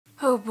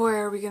Oh boy,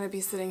 are we gonna be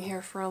sitting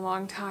here for a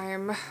long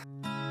time.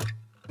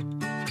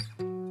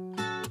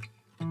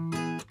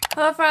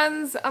 Hello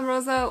friends, I'm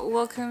Rosa,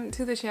 welcome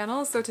to the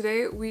channel. So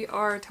today we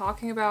are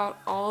talking about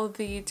all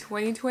the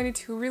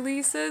 2022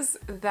 releases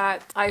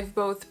that I've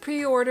both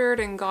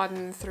pre-ordered and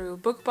gotten through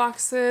book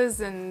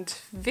boxes and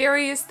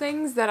various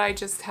things that I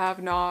just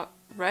have not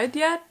read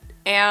yet.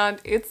 And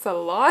it's a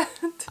lot.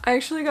 I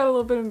actually got a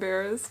little bit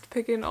embarrassed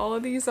picking all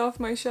of these off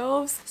my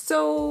shelves.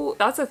 So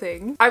that's a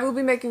thing. I will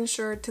be making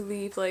sure to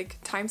leave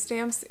like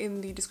timestamps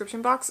in the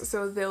description box.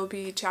 So there'll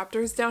be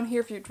chapters down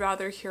here if you'd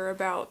rather hear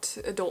about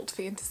adult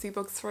fantasy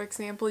books, for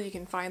example. You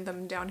can find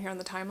them down here on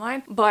the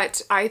timeline.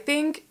 But I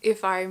think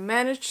if I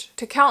managed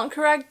to count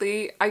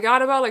correctly, I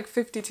got about like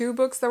 52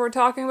 books that we're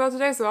talking about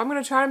today. So I'm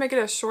gonna try to make it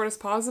as short as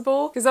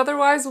possible because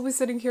otherwise we'll be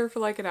sitting here for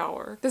like an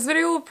hour. This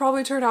video will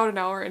probably turn out an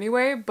hour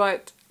anyway,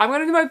 but I'm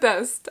gonna do my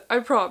best, I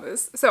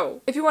promise.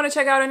 So, if you want to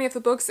check out any of the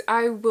books,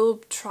 I will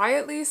try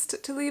at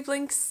least to leave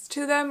links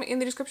to them in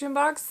the description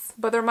box,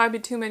 but there might be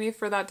too many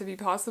for that to be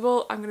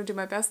possible. I'm gonna do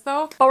my best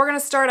though. But we're gonna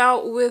start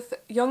out with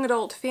young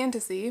adult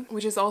fantasy,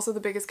 which is also the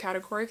biggest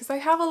category because I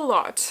have a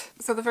lot.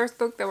 So the first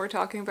book that we're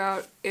talking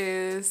about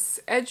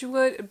is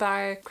Edgewood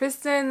by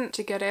Kristen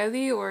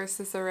Ciccarelli or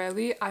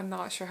Ciccarelli. I'm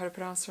not sure how to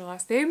pronounce her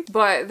last name,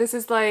 but this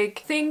is like,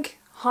 think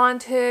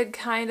haunted,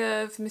 kind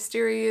of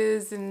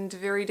mysterious and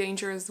very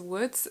dangerous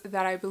woods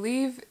that I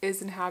believe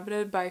is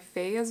inhabited by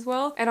fae as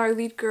well. And our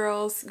lead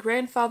girl's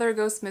grandfather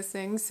goes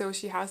missing, so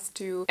she has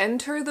to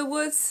enter the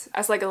woods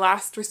as like a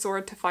last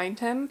resort to find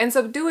him. Ends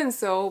up doing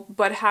so,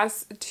 but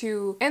has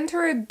to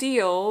enter a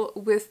deal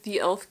with the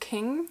elf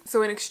king.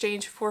 So in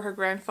exchange for her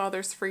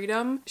grandfather's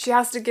freedom, she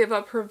has to give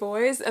up her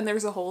voice, and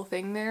there's a whole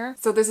thing there.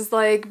 So this is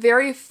like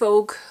very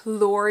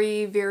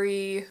folk-lore-y,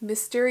 very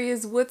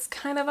mysterious woods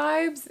kind of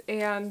vibes,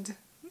 and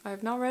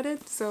I've not read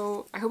it,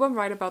 so I hope I'm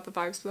right about the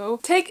vibes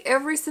though. Take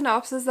every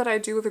synopsis that I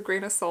do with a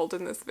grain of salt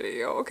in this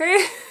video,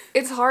 okay?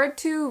 It's hard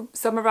to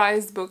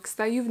summarize books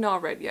that you've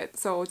not read yet,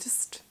 so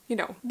just, you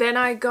know. Then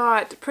I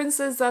got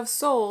Princess of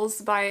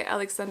Souls by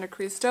Alexander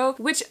Christo,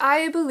 which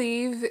I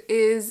believe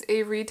is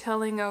a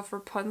retelling of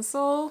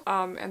Rapunzel,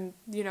 and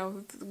you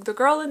know, the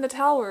girl in the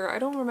tower. I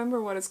don't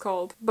remember what it's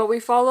called, but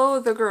we follow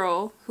the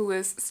girl who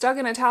is stuck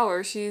in a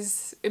tower.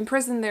 She's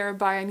imprisoned there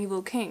by an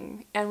evil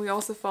king, and we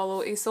also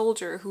follow a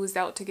soldier who is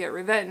out to get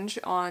revenge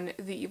on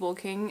the evil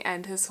king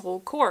and his whole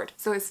court.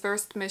 So his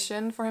first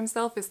mission for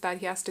himself is that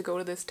he has to go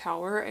to this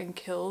tower and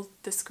kill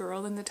this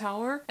girl in the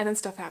tower, and then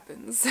stuff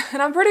happens.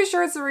 And I'm pretty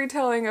sure it's a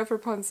retelling of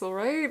Rapunzel,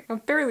 right? I'm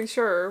fairly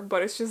sure,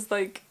 but it's just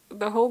like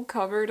the whole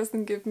cover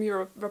doesn't give me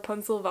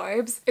Rapunzel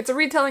vibes. It's a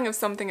retelling of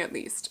something at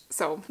least.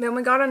 So then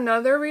we got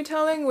another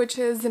retelling, which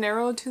is An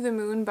Arrow to the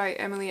Moon by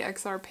Emily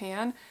X.R.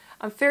 Pan.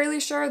 I'm fairly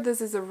sure this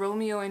is a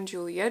Romeo and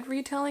Juliet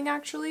retelling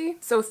actually.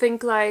 So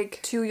think like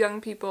two young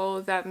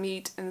people that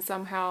meet and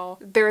somehow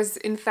there's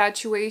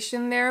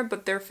infatuation there,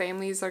 but their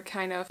families are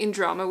kind of in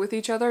drama with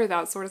each other,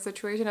 that sort of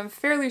situation. I'm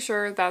fairly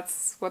sure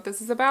that's what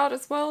this is about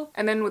as well.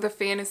 And then with a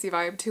fantasy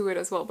vibe to it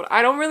as well, but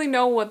I don't really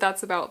know what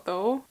that's about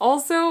though.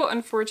 Also,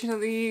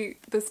 unfortunately,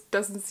 this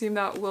doesn't seem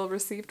that well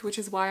received, which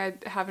is why I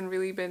haven't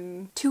really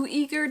been too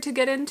eager to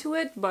get into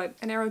it, but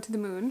An Arrow to the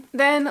Moon.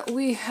 Then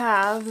we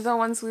have The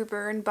Ones We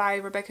Burn by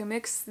Rebecca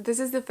Mix. This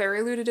is the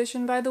Fairy Loot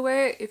edition, by the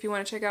way. If you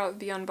want to check out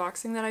the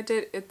unboxing that I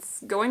did,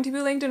 it's going to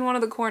be linked in one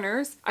of the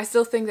corners. I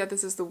still think that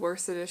this is the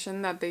worst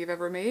edition that they've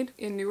ever made,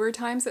 in newer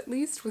times at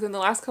least, within the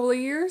last couple of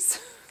years.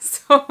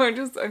 So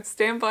I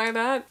stand by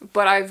that.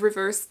 But I've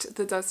reversed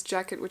the dust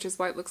jacket, which is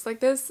why it looks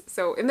like this.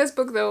 So in this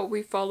book though,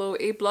 we follow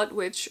a blood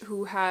witch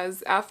who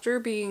has, after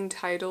being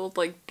titled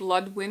like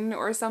Bloodwin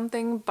or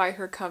something by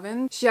her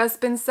coven, she has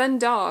been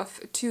sent off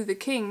to the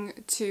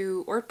king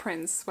to, or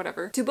prince,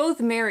 whatever, to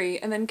both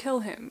marry and then kill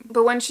him.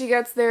 But when she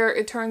gets there,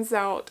 it turns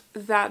out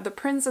that the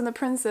prince and the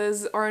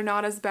princess are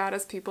not as bad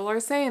as people are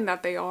saying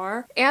that they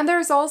are. And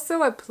there's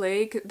also a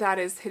plague that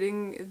is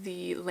hitting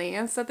the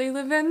lands that they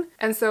live in.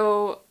 And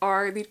so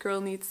our lead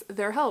girl needs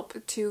their help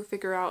to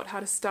figure out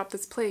how to stop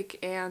this plague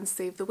and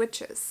save the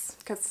witches,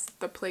 because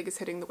the plague is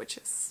hitting the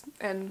witches,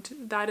 and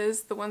that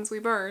is The Ones We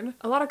Burn.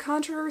 A lot of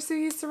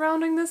controversy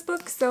surrounding this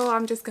book, so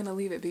I'm just gonna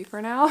leave it be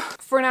for now.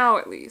 For now,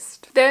 at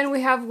least. Then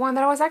we have one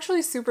that I was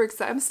actually super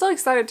excited. I'm still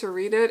excited to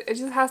read it. It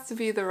just has to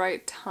be the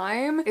right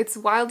time. It's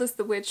Wild as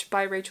the Witch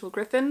by Rachel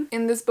Griffin.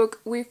 In this book,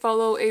 we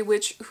follow a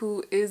witch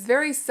who is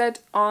very set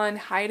on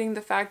hiding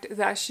the fact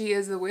that she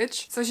is a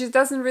witch. So she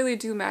doesn't really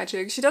do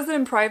magic. She does it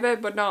in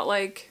private, but not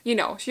like, you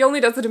know, she only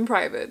does it in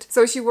private.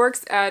 So she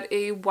works at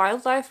a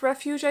wildlife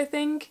refuge, I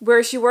think,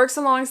 where she works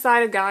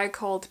alongside a guy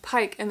called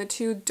Pike, and the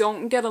two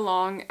don't get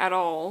along at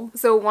all.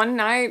 So one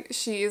night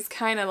she is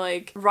kind of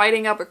like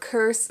writing up a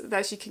curse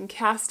that she can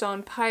cast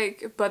on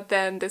Pike, but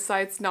then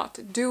decides not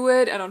to do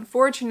it, and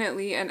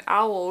unfortunately an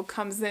owl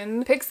comes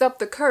in, picks up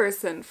the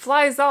curse and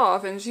flies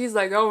off, and she's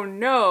like, oh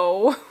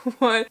no,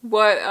 where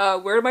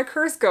did my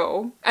curse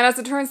go? And as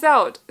it turns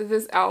out,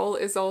 this owl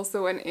is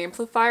also an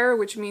amplifier,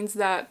 which means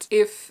that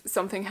if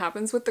something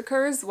happens with the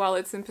curse while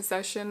it's in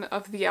possession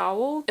of the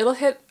owl, it'll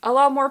hit a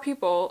lot more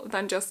people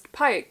than just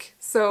Pike.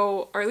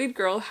 So our lead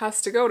girl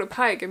has to go to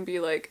Pike and be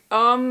like,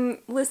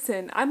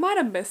 listen, I might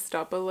have messed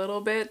up a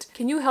little bit.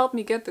 Can you help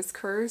me get this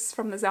curse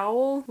from this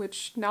owl?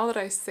 Which, now that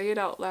I say it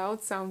out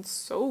loud, sounds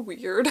so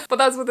weird. But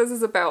that's what this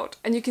is about.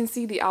 And you can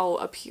see the owl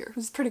up here.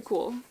 It's pretty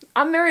cool.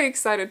 I'm very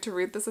excited to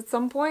read this at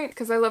some point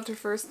because I loved her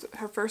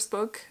first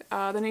book,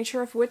 The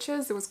Nature of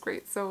Witches. It was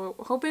great. So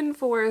hoping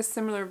for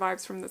similar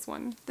vibes from this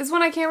one. This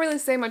one I can't really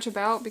say much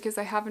about because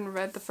I haven't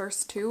read the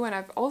first two, and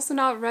I've also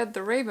not read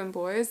The Raven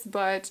Boys,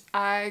 but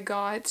I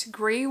got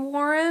Grey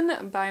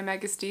Warren by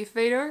Maggie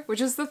Stiefvater,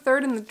 which is the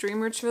third in the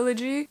Dreamer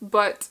trilogy,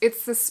 but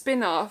it's a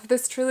spin-off.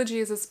 This trilogy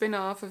is a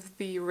spin-off of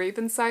the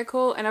Raven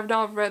cycle, and I've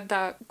not read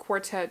that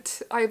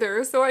quartet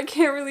either, so I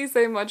can't really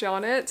say much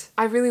on it.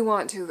 I really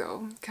want to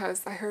though,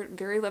 because I heard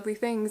very lovely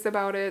things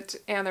about it,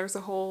 and there's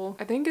a whole,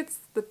 I think it's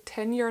the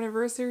 10-year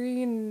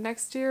anniversary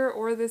next year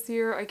or this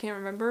year, I can't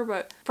remember,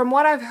 but from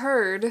what I've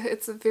heard,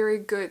 it's a very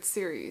good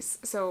series.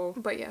 So,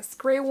 but yes,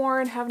 Grey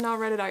Warren, have not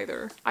read it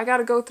either. I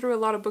gotta go through a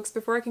lot of books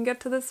before I can get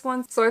to this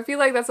one, so I feel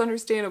like that's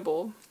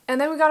understandable. And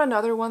then we got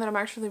another one that I'm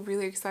actually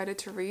really excited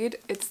to read.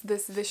 It's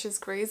This Vicious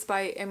Grace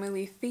by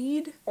Emily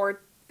Theed,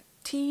 or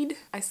Teed.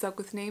 I suck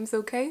with names,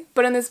 okay?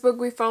 But in this book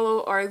we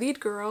follow our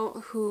lead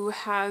girl who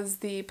has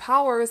the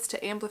powers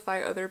to amplify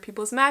other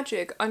people's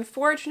magic.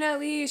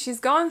 Unfortunately, she's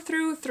gone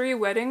through 3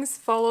 weddings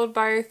followed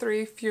by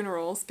 3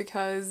 funerals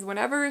because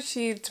whenever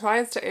she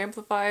tries to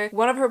amplify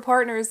one of her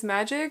partner's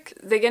magic,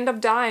 they end up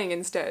dying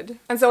instead.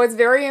 And so it's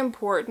very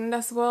important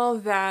as well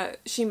that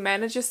she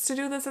manages to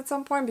do this at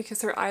some point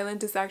because her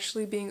island is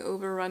actually being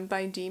overrun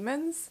by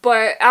demons.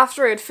 But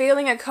after it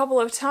failing a couple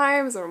of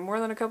times, or more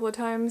than a couple of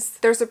times,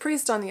 there's a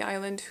priest on the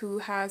island who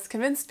has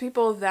convinced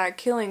people that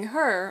killing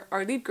her,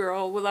 our lead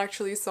girl, will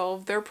actually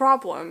solve their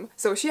problem.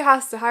 So she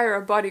has to hire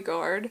a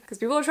bodyguard because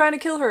people are trying to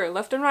kill her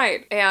left and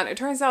right. And it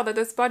turns out that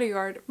this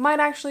bodyguard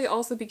might actually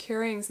also be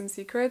carrying some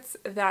secrets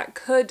that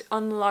could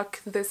unlock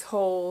this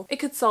whole... It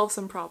could solve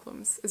some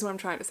problems, is what I'm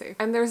trying to say.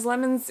 And there's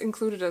lemons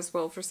included as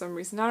well for some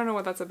reason. I don't know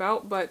what that's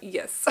about, but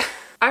yes.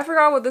 I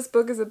forgot what this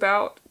book is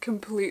about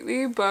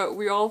completely, but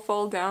We All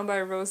Fall Down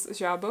by Rose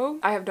Jabo.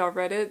 I have not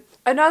read it.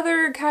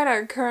 Another kind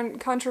of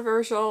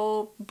controversial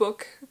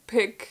book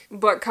pick,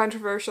 but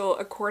controversial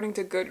according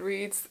to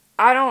Goodreads.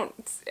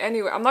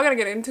 Anyway, I'm not gonna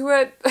get into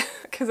it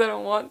because I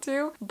don't want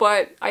to,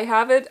 but I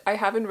have it, I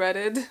haven't read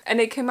it,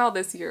 and it came out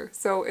this year,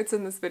 so it's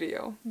in this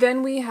video.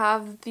 Then we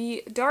have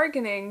The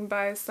Darkening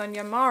by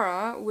Sonia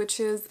Mara, which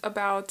is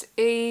about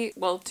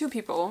two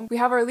people. We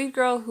have our lead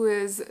girl who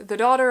is the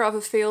daughter of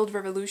a failed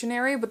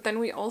revolutionary, but then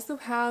we also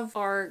have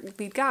our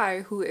lead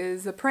guy who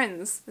is a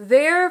prince.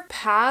 Their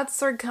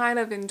paths are kind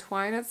of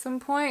entwined at some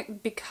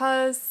point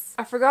because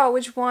I forgot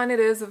which one it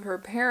is of her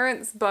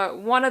parents, but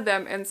one of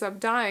them ends up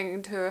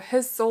dying to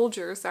his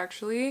soldiers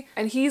actually,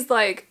 and he's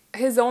like,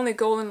 his only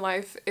goal in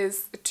life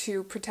is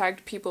to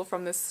protect people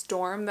from this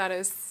storm that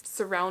is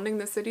surrounding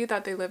the city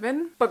that they live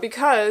in. But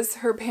because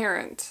her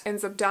parent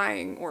ends up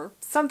dying or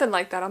something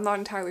like that, I'm not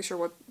entirely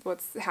sure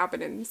what's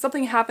happening.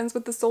 Something happens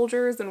with the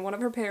soldiers and one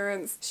of her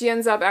parents. She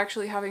ends up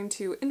actually having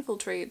to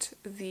infiltrate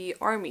the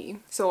army,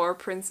 so our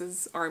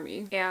prince's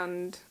army,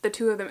 and the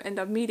two of them end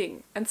up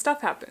meeting and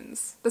stuff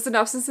happens. The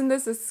synopsis in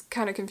this is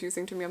kind of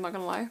confusing to me, I'm not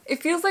gonna lie.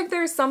 It feels like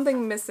there's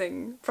something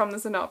missing from the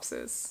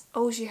synopsis.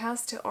 Oh, she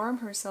has to arm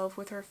herself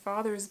with her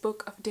father's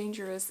book of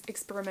dangerous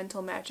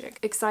experimental magic.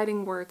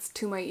 Exciting words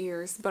to my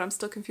ears, but I'm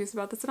still confused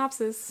about the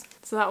synopsis.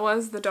 So that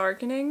was The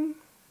Darkening.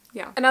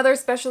 Yeah. Another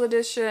special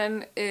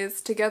edition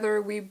is Together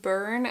We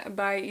Burn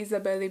by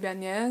Isabelle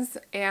Ibanez,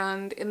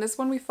 and in this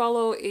one we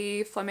follow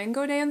a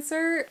flamenco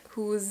dancer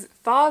whose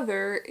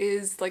father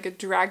is like a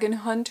dragon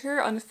hunter.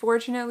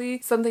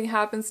 Unfortunately, something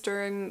happens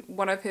during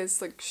one of his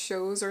like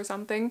shows or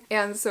something,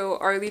 and so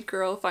our lead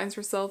girl finds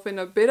herself in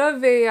a bit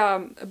of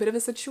a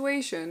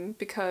situation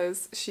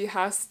because she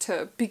has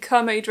to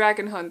become a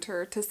dragon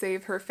hunter to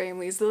save her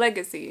family's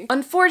legacy.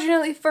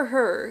 Unfortunately for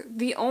her,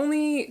 the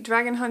only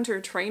dragon hunter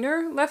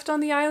trainer left on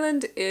the island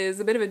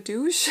is a bit of a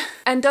douche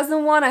and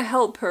doesn't want to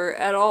help her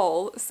at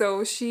all,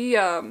 so she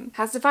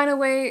has to find a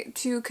way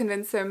to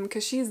convince him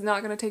because she's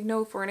not going to take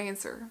no for an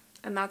answer.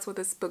 And that's what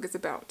this book is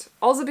about.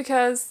 Also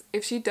because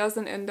if she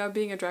doesn't end up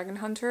being a dragon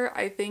hunter,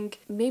 I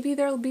think maybe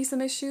there'll be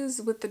some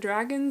issues with the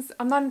dragons.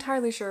 I'm not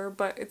entirely sure,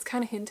 but it's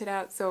kind of hinted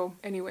at, so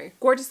anyway.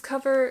 Gorgeous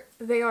cover,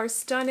 they are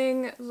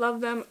stunning,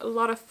 love them, a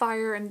lot of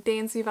fire and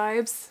dancey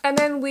vibes. And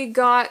then we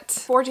got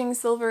Forging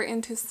Silver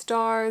into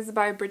Stars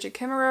by Bridget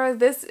Kimmerer.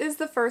 This is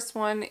the first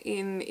one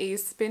in a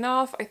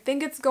spin-off. I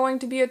think it's going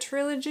to be a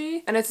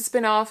trilogy, and it's a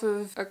spin-off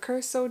of A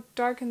Curse So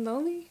Dark and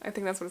Lonely? I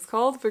think that's what it's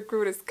called, but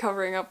Groot is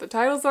covering up the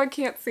title so I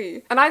can't see.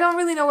 And I don't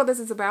really know what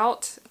this is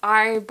about.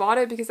 I bought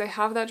it because I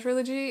have that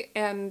trilogy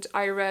and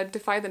I read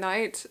Defy the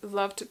Night,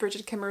 loved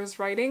Bridget Kimmerer's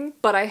writing,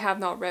 but I have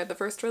not read the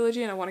first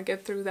trilogy and I want to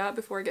get through that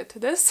before I get to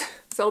this.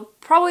 So it'll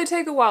probably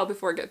take a while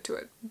before I get to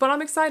it, but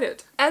I'm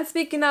excited. And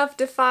speaking of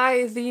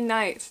Defy the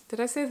Night, did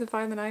I say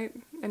Defy the Night?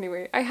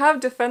 Anyway, I have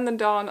Defend the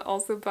Dawn,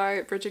 also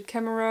by Bridget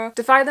Kemmerer.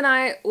 Defy the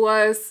Night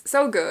was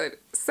so good.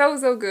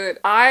 So good.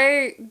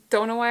 I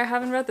don't know why I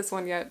haven't read this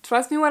one yet.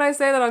 Trust me when I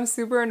say that I'm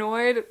super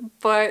annoyed,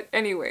 but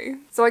anyway.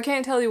 So I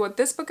can't tell you what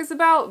this book is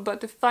about,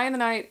 but Defy the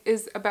Night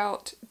is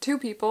about two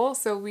people.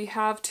 So we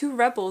have two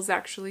rebels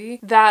actually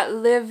that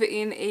live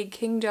in a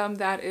kingdom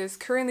that is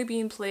currently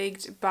being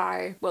plagued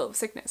by, well,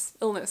 sickness,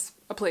 illness,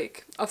 a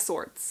plague of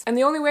sorts. And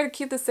the only way to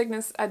keep the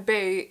sickness at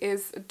bay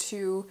is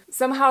to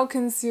somehow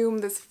consume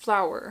this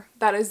flower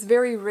that is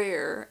very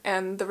rare,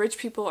 and the rich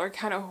people are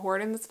kind of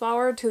hoarding this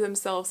flower to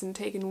themselves and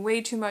taking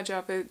way too much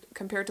of it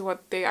compared to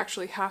what they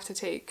actually have to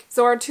take.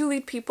 So our two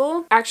lead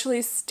people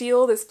actually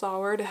steal this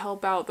flower to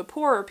help out the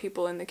poorer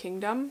people in the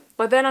kingdom,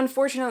 but then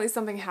unfortunately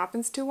something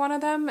happens to one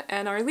of them,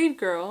 and our lead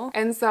girl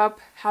ends up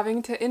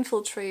having to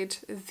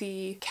infiltrate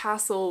the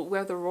castle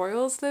where the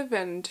royals live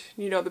and,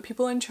 you know, the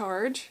people in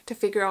charge, to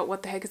figure out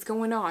what the heck is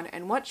going on.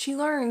 And what she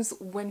learns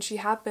when she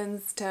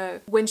ends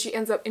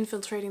up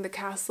infiltrating the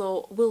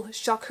castle will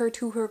shock her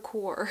to her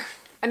core.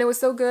 And it was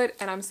so good,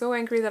 and I'm so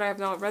angry that I have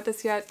not read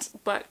this yet,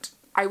 but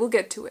I will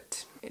get to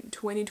it in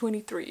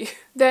 2023.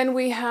 Then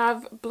we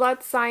have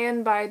Blood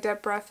Cyan by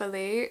Deborah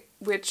Fillet,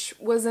 which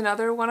was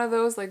another one of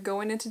those, like,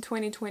 going into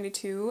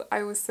 2022,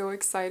 I was so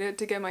excited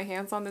to get my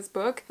hands on this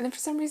book, and then for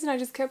some reason I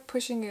just kept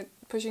pushing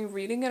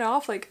reading it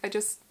off. Like, I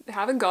just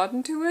haven't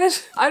gotten to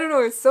it. I don't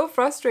know, it's so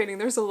frustrating.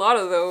 There's a lot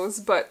of those,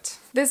 but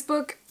this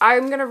book,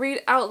 I'm gonna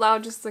read out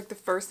loud just like the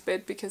first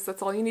bit because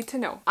that's all you need to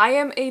know. I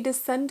am a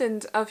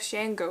descendant of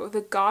Shango,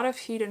 the god of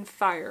heat and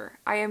fire.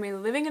 I am a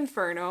living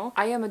inferno.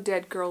 I am a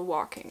dead girl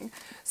walking.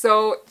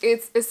 So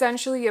it's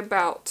essentially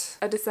about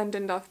a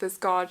descendant of this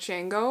god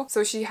Shango.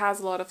 So she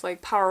has a lot of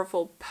like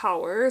powerful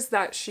powers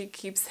that she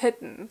keeps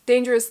hidden.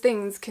 Dangerous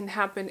things can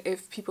happen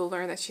if people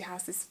learn that she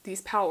has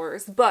these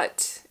powers,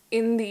 but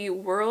in the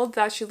world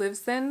that she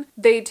lives in,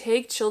 they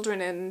take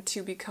children in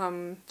to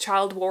become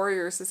child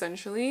warriors,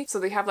 essentially. So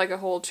they have like a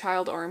whole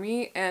child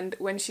army, and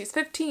when she's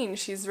 15,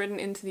 she's written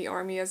into the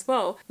army as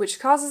well, which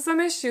causes some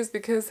issues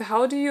because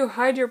how do you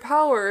hide your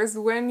powers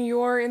when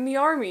you're in the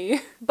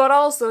army? But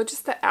also,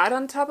 just to add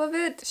on top of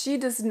it, she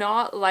does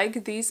not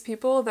like these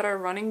people that are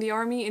running the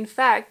army. In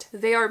fact,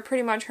 they are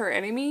pretty much her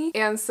enemy,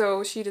 and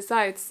so she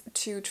decides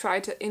to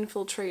try to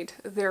infiltrate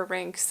their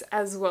ranks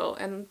as well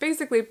and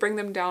basically bring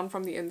them down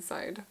from the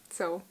inside.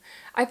 So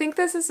I think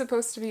this is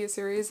supposed to be a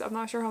series. I'm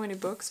not sure how many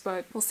books,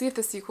 but we'll see if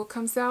the sequel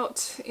comes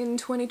out in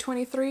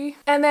 2023.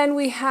 And then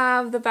we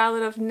have The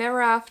Ballad of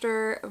Never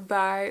After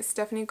by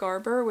Stephanie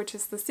Garber, which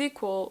is the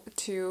sequel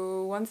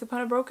to Once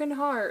Upon a Broken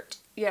Heart.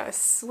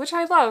 Yes, which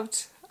I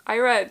loved. I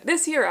read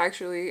this year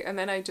actually, and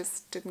then I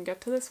just didn't get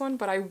to this one,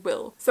 but I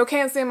will. So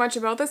can't say much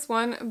about this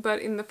one, but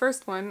in the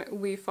first one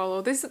we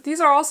follow these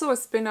are also a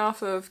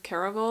spin-off of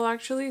Caraval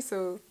actually,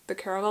 so the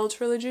Caraval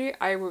trilogy.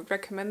 I would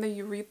recommend that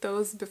you read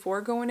those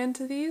before going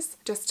into these,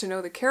 just to know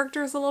the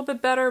characters a little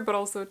bit better, but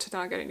also to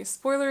not get any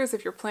spoilers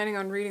if you're planning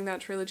on reading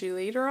that trilogy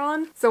later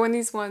on. So in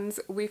these ones,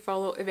 we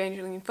follow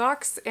Evangeline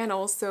Fox and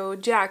also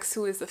Jax,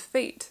 who is a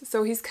fate.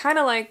 So he's kind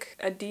of like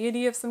a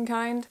deity of some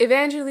kind.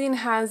 Evangeline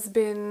has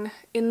been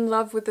in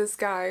love with this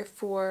guy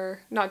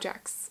for, not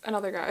Jax,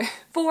 another guy,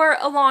 for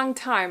a long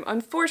time.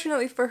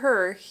 Unfortunately for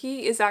her,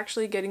 he is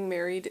actually getting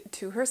married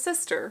to her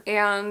sister,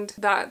 and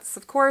that's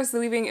of course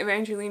leaving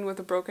Evangeline with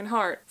a broken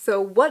heart.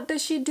 So what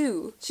does she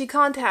do? She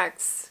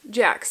contacts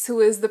Jax, who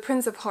is the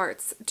Prince of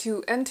Hearts,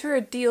 to enter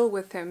a deal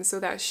with him so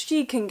that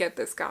she can get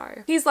this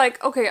guy. He's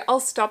like, okay, I'll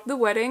stop the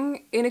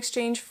wedding in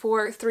exchange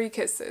for 3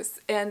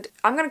 kisses, and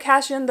I'm gonna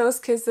cash in those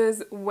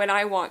kisses when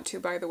I want to,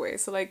 by the way.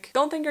 So like,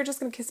 don't think you're just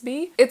gonna kiss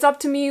me. It's up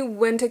to me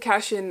when to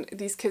cash in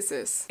these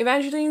kisses.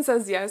 Evangeline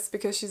says yes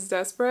because she's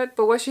desperate,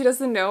 but what she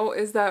doesn't know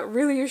is that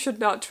really you should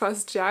not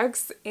trust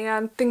Jax,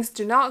 and things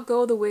do not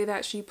go the way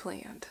that she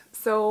planned.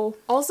 So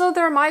also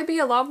there might be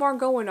a lot more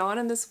going on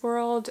in this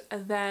world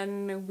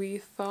than we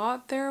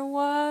thought there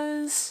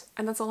was,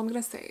 and that's all I'm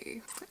gonna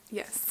say.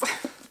 Yes.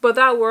 But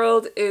that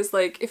world is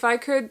like, if I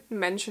could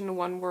mention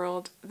one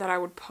world that I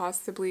would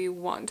possibly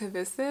want to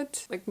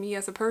visit, like me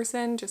as a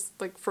person, just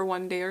like for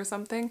one day or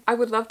something, I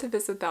would love to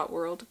visit that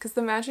world because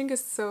the magic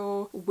is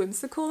so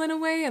whimsical in a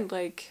way and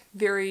like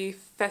very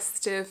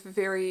festive,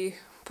 very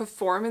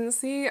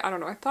performance-y. I don't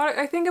know,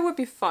 I think it would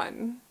be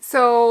fun.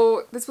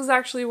 So this was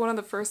actually one of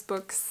the first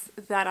books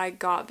that I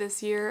got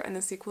this year, and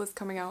the sequel is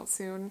coming out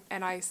soon,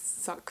 and I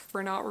suck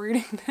for not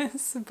reading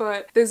this,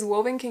 but this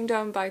Woven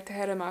Kingdom by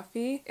Tahereh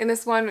Mafi. In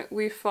this one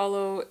we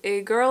follow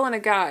a girl and a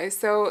guy.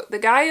 So the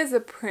guy is a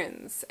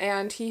prince,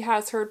 and he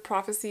has heard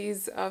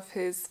prophecies of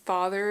his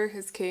father,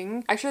 his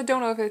king. I actually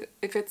don't know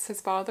if it's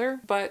his father,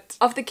 but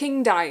of the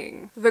king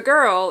dying. The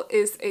girl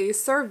is a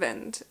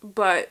servant,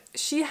 but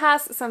she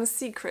has some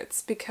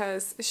secrets because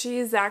because she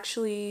is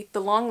actually the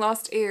long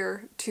lost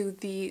heir to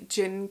the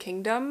Jin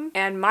kingdom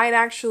and might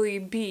actually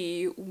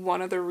be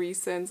one of the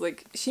reasons,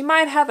 like she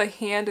might have a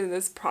hand in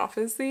this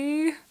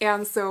prophecy.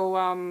 And so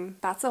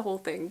that's a whole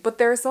thing. But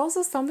there's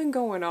also something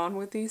going on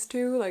with these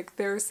two. Like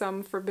there's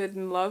some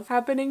forbidden love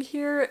happening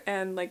here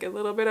and like a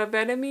little bit of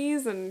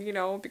enemies, and you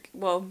know,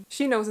 well,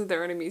 she knows that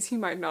they're enemies, he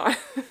might not.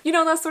 You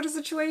know, that sort of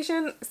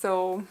situation.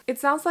 So it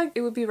sounds like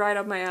it would be right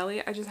up my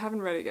alley. I just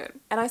haven't read it yet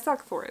and I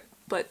suck for it.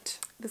 But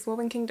This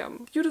Woven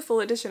Kingdom.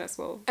 Beautiful edition as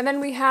well. And then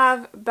we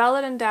have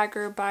Ballad and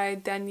Dagger by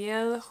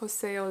Daniel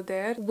Jose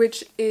Oder,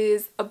 which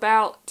is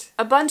about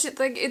a bunch of,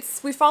 like,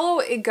 we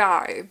follow a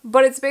guy,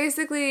 but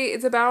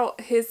it's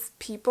about his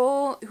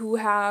people who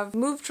have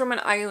moved from an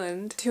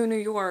island to New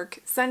York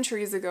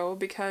centuries ago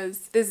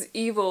because this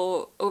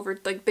evil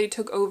they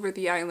took over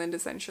the island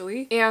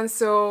essentially. And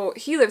so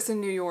he lives in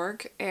New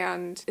York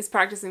and is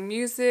practicing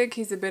music.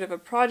 He's a bit of a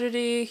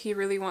prodigy. He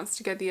really wants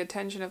to get the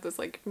attention of this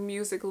like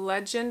music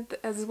legend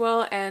as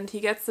well. And he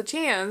gets the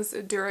chance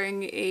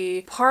during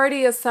a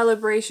party, a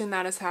celebration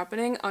that is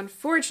happening.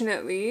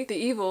 Unfortunately, the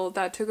evil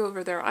that took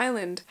over their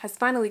island has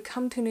finally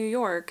come to New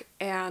York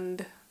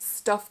and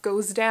stuff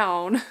goes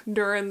down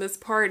during this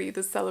party,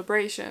 this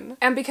celebration.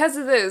 And because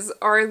of this,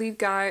 our lead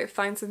guy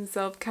finds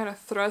himself kind of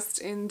thrust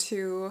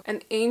into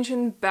an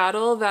ancient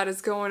battle that is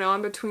going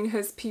on between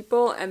his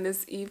people and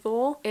this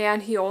evil.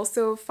 And he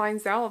also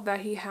finds out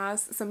that he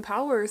has some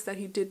powers that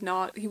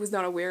he was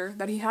not aware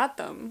that he had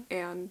them.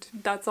 And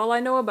that's all I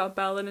know about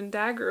Ballad and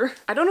Dagger.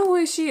 I don't know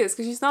who she is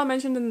because she's not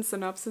mentioned in the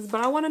synopsis,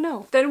 but I want to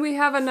know. Then we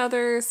have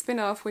another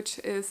spin-off, which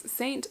is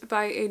Saint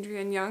by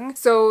Adrienne Young.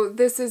 So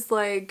this is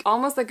like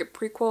almost like a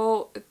prequel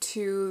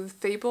to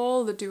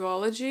Fable, the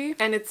duology,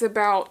 and it's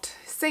about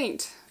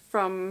Saint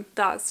from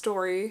that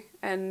story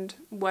and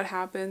what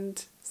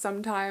happened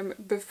sometime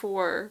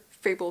before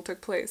Fable took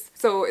place.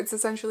 So it's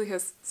essentially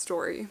his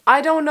story.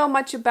 I don't know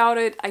much about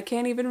it. I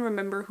can't even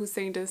remember who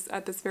Saint is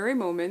at this very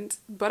moment,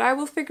 but I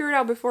will figure it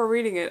out before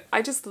reading it.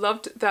 I just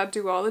loved that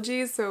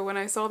duology, so when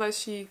I saw that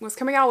she was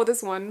coming out with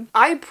this one,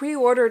 I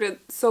pre-ordered it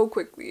so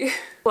quickly.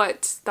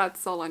 But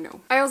that's all I know.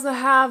 I also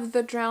have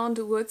The Drowned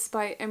Woods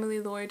by Emily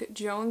Lloyd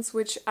Jones,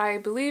 which I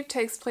believe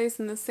takes place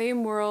in the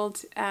same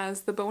world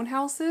as The Bone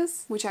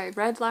Houses, which I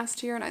read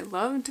last year and I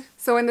loved.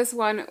 So in this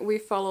one, we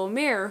follow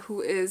Mare,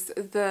 who is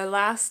the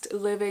last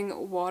living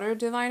water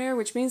diviner,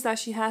 which means that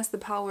she has the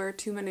power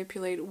to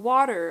manipulate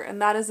water,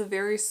 and that is a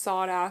very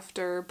sought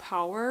after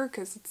power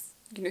because it's,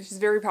 you know, she's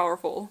very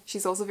powerful.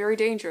 She's also very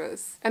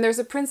dangerous. And there's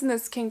a prince in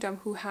this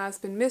kingdom who has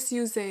been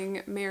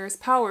misusing Mare's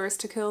powers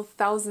to kill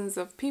thousands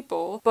of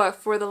people. But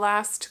for the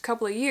last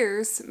couple of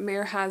years,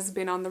 Mare has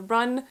been on the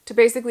run to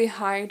basically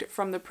hide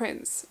from the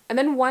prince. And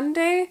then one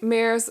day,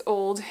 Mare's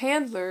old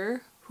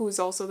handler, who's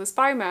also the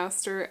spy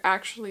master,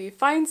 actually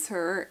finds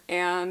her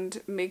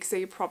and makes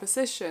a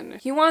proposition.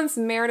 He wants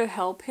Mare to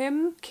help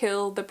him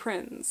kill the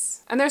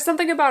prince. And there's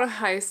something about a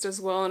heist as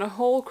well, and a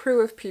whole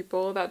crew of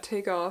people that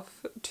take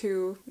off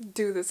to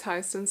do this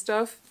heist and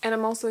stuff. And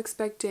I'm also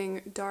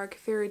expecting dark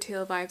fairy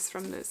tale vibes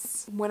from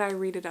this when I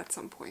read it at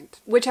some point.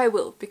 Which I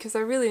will, because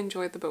I really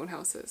enjoyed The Bone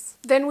Houses.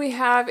 Then we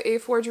have A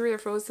Forgery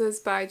of Roses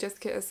by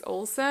Jessica S.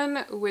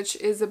 Olsen, which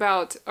is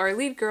about our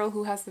lead girl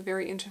who has a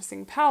very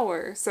interesting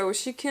power. So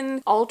she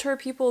can alter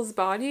people's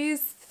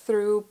bodies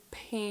through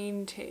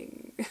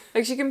painting.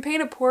 Like she can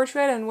paint a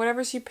portrait, and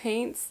whatever she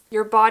paints,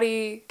 your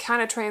body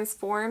kind of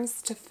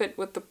transforms to fit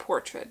with the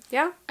portrait.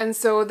 Yeah? And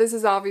so this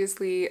is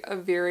obviously a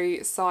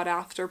very sought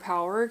after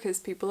power because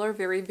people are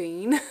very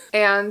vain.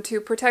 And to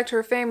protect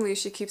her family,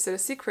 she keeps it a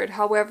secret.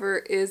 However,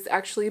 is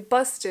actually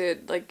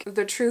busted. Like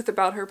the truth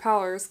about her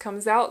powers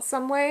comes out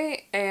some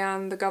way,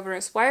 and the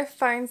governor's wife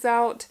finds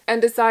out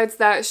and decides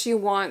that she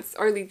wants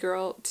our lead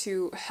girl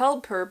to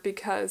help her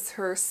because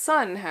her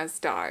son has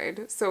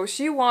died. So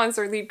she wants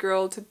our lead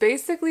girl to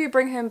basically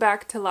bring him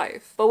back to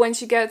life. But when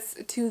she gets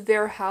to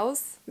their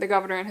house, the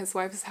governor and his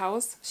wife's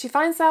house, she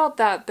finds out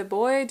that the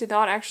boy did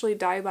not actually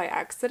die by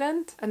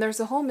accident, and there's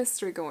a whole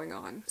mystery going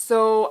on.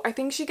 So I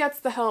think she gets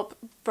the help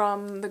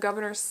from the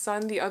governor's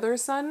son, the other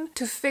son,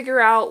 to figure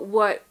out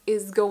what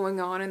is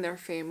going on in their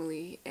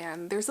family,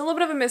 and there's a little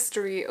bit of a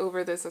mystery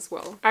over this as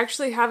well. I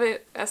actually have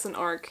it as an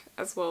arc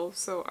as well,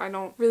 so I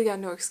don't really got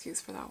no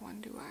excuse for that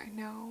one, do I?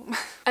 No.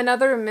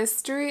 Another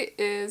mystery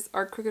is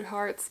Our Crooked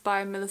Hearts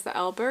by Melissa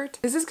Albert.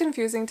 This is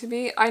confusing to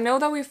me. I know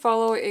that we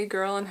follow a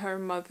girl and her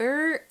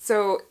mother,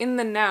 so in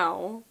the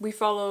now, we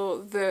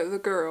follow the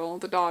girl,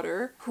 the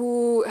daughter,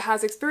 who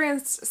has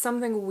experienced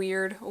something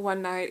weird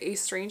one night. A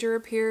stranger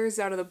appears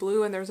out of the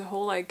blue, and there's a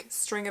whole like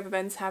string of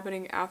events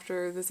happening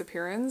after this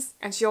appearance.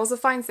 And she also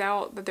finds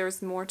out that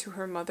there's more to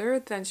her mother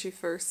than she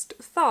first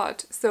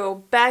thought.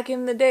 So back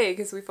in the day,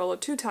 because we follow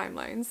two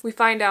timelines, we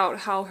find out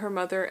how her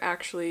mother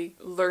actually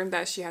learned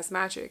that she has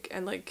magic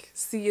and like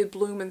see it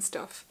bloom and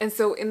stuff. And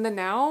so in the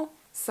now,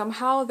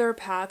 somehow their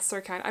paths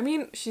are I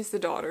mean, she's the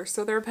daughter,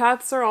 so their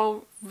paths are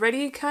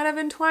already kind of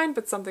entwined,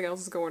 but something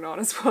else is going on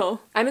as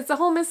well. And it's a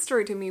whole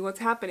mystery to me what's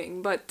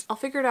happening, but I'll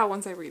figure it out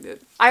once I read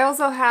it. I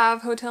also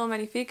have Hotel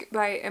Magnifique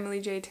by Emily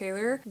J.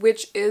 Taylor,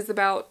 which is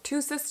about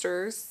two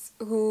sisters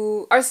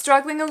who are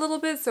struggling a little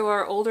bit. So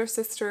our older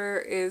sister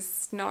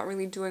is not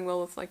really doing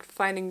well with like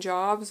finding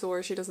jobs,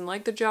 or she doesn't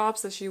like the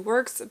jobs that she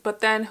works, but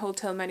then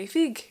Hotel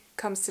Magnifique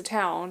comes to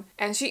town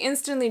and she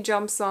instantly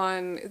jumps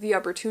on the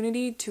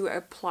opportunity to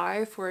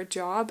apply for a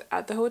job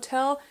at the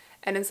hotel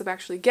and ends up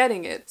actually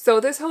getting it. So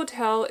this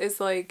hotel is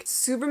like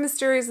super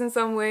mysterious in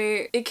some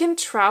way. It can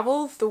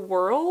travel the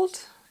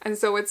world. And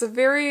so it's a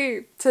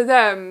very, to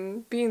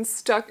them, being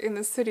stuck in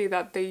the city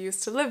that they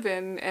used to live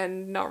in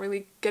and not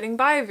really getting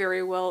by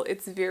very well,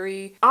 it's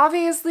very,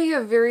 obviously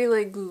a very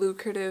like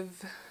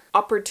lucrative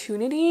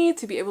opportunity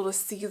to be able to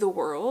see the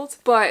world.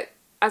 But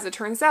as it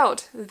turns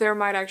out, there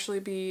might actually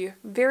be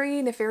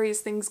very nefarious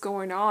things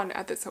going on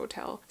at this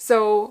hotel.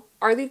 So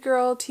our lead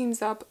girl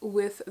teams up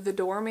with the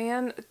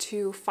doorman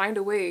to find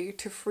a way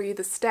to free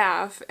the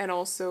staff and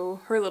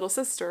also her little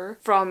sister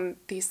from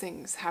these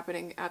things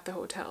happening at the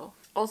hotel.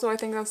 Also, I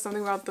think that's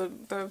something about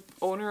the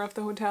owner of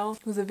the hotel,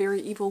 who's a very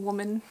evil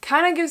woman.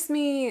 Kind of gives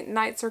me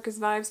Night Circus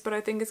vibes, but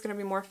I think it's going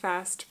to be more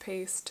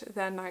fast-paced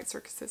than Night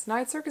Circus is.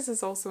 Night Circus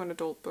is also an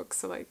adult book,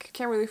 so like,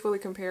 can't really fully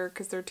compare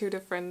because they're two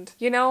different,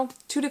 you know,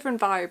 two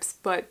different vibes,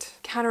 but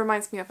kind of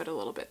reminds me of it a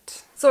little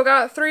bit. So I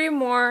got 3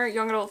 more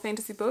young adult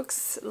fantasy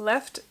books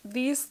left.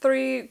 These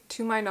 3,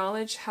 to my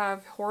knowledge,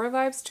 have horror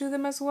vibes to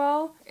them as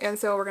well. And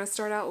so we're going to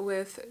start out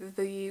with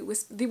The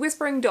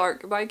Whispering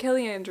Dark by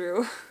Kelly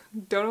Andrew.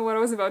 Don't know what I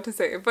was about to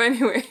say, but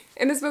anyway.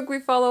 In this book we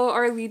follow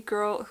our lead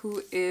girl,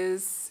 who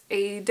is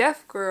a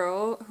deaf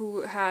girl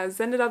who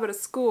has ended up at a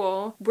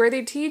school where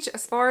they teach,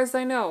 as far as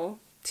I know,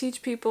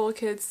 teach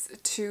kids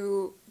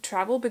to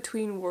travel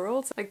between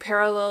worlds, like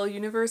parallel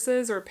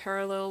universes or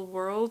parallel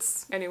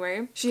worlds.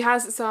 Anyway, she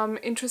has some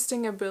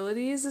interesting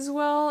abilities as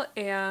well,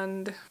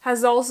 and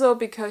has also,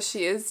 because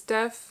she is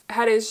deaf,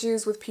 had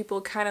issues with people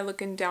kind of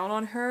looking down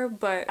on her,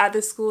 but at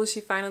this school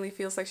she finally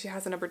feels like she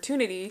has an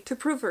opportunity to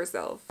prove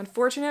herself.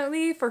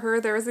 Unfortunately for her,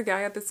 there is a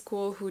guy at the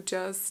school who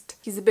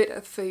he's a bit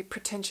of a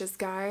pretentious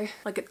guy,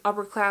 like an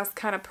upper class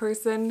kind of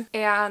person,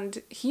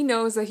 and he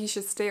knows that he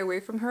should stay away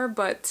from her,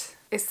 but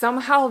is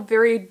somehow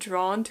very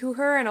drawn to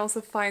her and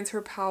also finds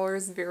her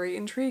powers very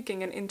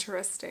intriguing and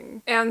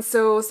interesting. And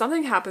so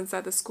something happens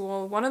at the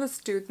school. One of the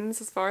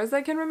students, as far as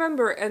I can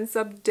remember, ends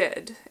up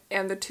dead,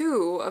 and the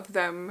two of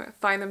them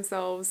find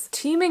themselves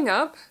teaming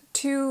up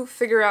to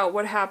figure out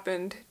what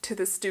happened to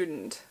the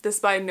student,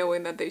 despite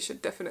knowing that they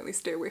should definitely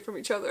stay away from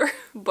each other.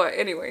 But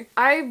anyway,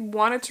 I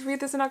wanted to read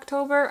this in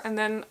October, and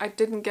then I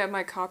didn't get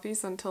my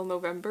copies until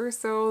November,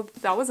 so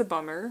that was a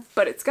bummer.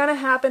 But it's gonna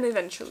happen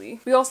eventually.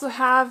 We also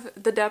have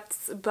The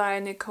Depths by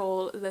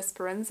Nicole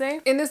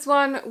Lesperenze. In this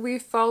one, we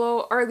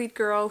follow our lead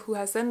girl who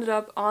has ended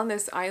up on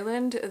this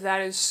island that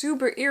is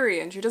super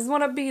eerie, and she doesn't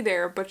want to be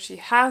there, but she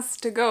has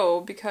to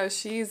go because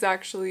she's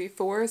actually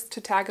forced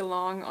to tag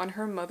along on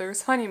her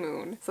mother's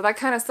honeymoon. So that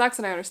kind of sucks,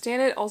 and I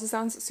understand it. Also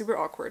sounds super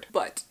awkward.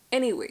 But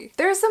anyway,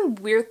 there are some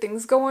weird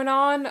things going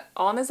on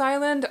this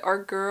island.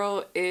 Our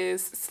girl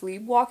is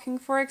sleepwalking,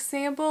 for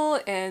example,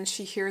 and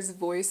she hears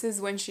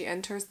voices when she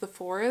enters the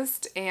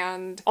forest,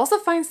 and also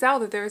finds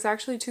out that there's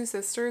actually 2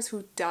 sisters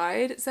who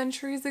died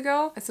centuries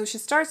ago. And so she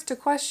starts to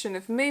question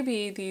if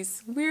maybe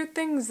these weird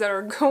things that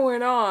are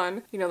going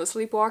on, you know, the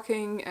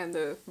sleepwalking and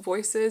the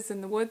voices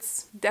in the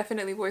woods,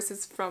 definitely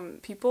voices from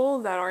people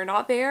that are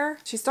not there.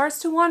 She starts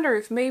to wonder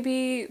if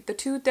maybe the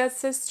 2 dead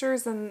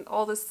sisters and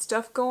all this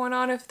stuff going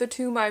on, if the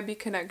 2 might be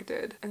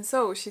connected. And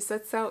so she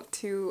sets out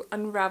to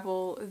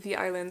unravel the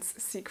island's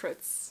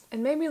secrets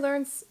and maybe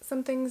learns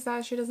some things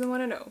that she doesn't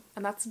want to know,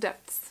 and that's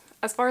Depths.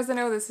 As far as I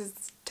know, this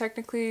is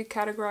technically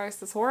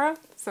categorized as horror,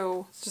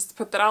 so just to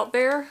put that out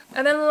there.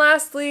 And then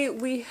lastly,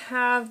 we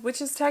have,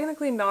 which is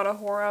technically not a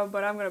horror,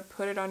 but I'm gonna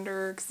put it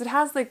under, because it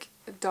has like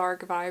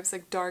dark vibes,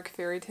 like dark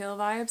fairy tale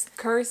vibes.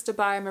 Cursed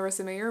by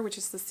Marissa Mayer, which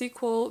is the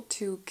sequel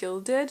to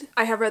Gilded.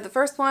 I have read the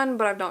first one,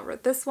 but I've not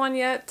read this one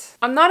yet.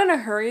 I'm not in a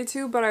hurry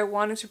to, but I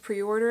wanted to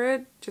pre-order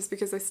it just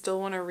because I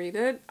still want to read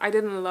it. I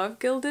didn't love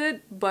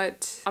Gilded,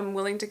 but I'm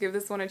willing to give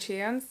this one a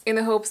chance in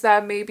the hopes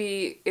that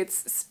maybe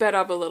it's sped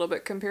up a little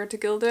bit compared to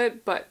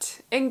Gilded. But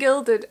in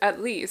Gilded,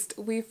 at least,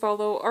 we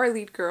follow our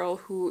lead girl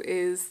who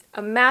is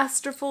a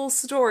masterful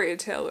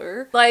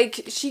storyteller.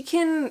 Like, she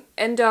can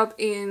end up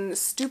in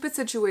stupid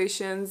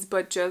situations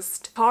but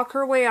just talk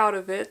her way out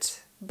of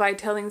it by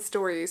telling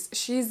stories.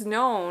 She's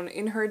known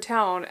in her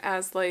town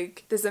as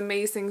like this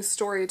amazing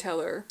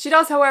storyteller. She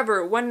does,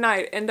 however, one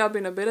night end up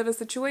in a bit of a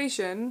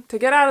situation. To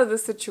get out of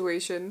this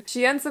situation,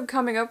 she ends up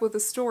coming up with a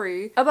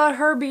story about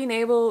her being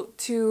able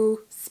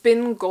to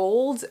spin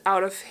gold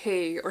out of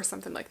hay or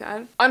something like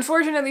that.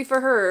 Unfortunately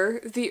for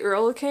her, the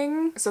Earl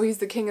King, so he's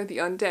the king of the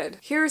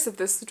undead, hears of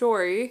this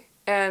story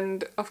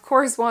and of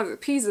course wants a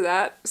piece of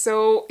that.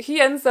 So he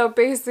ends up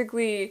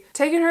basically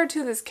taking her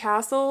to this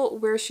castle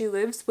where she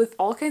lives with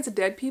all kinds of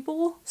dead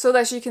people so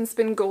that she can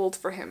spin gold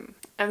for him.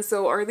 And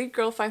so our lead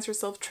girl finds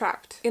herself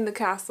trapped in the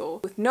castle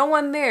with no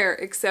one there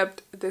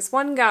except this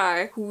one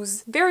guy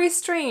who's very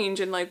strange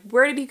and like,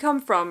 where did he come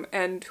from?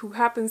 And who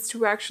happens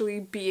to actually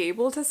be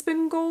able to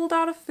spin gold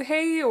out of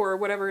hay or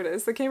whatever it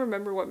is. I can't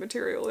remember what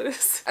material it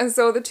is. And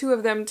so the two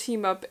of them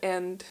team up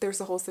and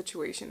there's a whole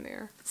situation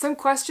there. Some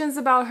questions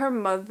about her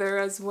mother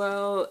as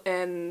well,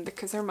 and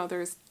because her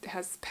mother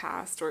has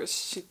passed or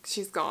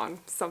she's gone,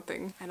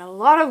 something. And a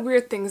lot of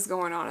weird things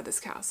going on at this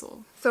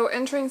castle. So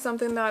entering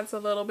something that's a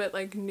little bit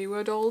like new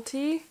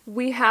adulty,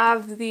 we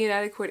have The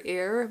Inadequate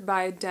Heir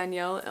by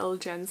Danielle L.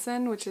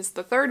 Jensen, which is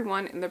the third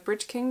one in the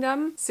Bridge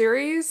Kingdom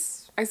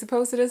series. I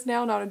suppose it is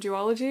now, not a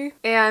duology.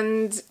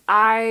 And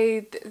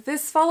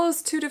this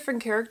follows two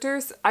different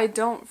characters. I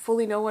don't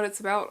fully know what it's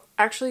about.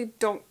 Actually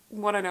don't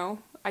want to know.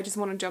 I just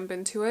want to jump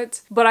into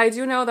it. But I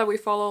do know that we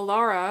follow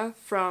Lara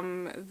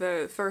from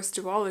the first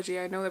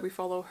duology. I know that we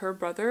follow her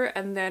brother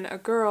and then a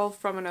girl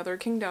from another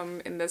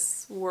kingdom in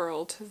this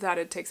world that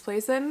it takes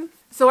place in.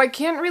 So I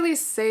can't really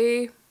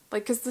say,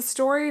 like, because the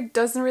story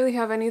doesn't really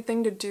have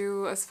anything to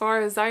do, as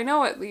far as I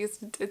know at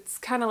least. It's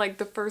kind of like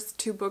the first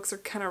two books are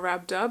kind of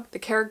wrapped up. The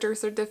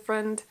characters are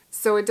different,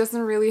 so it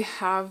doesn't really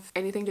have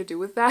anything to do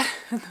with that,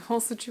 the whole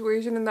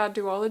situation in that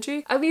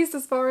duology, at least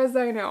as far as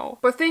I know.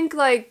 But think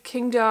like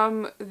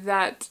kingdom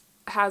that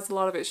has a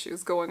lot of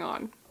issues going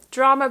on.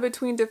 Drama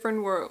between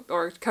different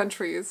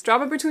countries.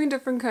 Drama between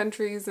different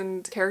countries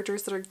and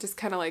characters that are just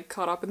kind of like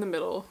caught up in the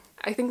middle.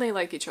 I think they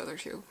like each other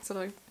too, so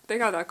like they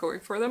got that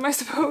going for them, I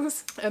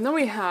suppose. And then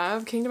we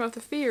have Kingdom of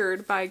the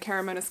Feared by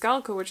Kara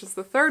Maniscalco, which is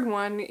the third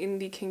one in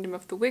the Kingdom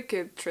of the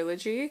Wicked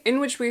trilogy, in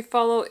which we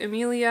follow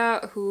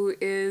Emilia, who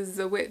is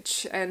a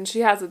witch, and she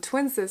has a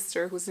twin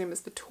sister whose name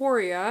is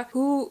Vittoria,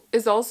 who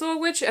is also a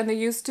witch, and they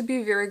used to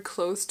be very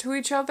close to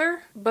each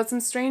other, but some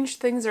strange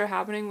things are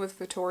happening with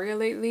Vittoria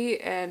lately,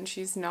 and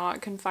she's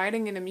not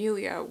confiding in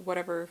Emilia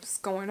whatever's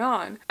going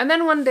on. And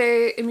then one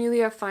day,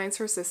 Emilia finds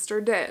her sister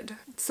dead.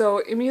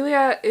 So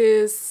Emilia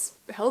is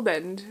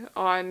hellbent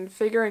on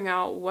figuring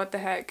out what the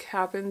heck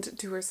happened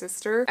to her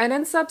sister and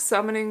ends up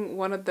summoning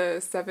one of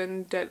the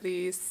seven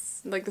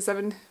deadlies, like the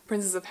seven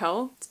princes of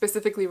hell,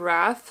 specifically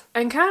Wrath,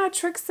 and kind of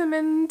tricks them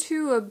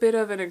into a bit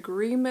of an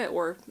agreement,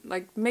 or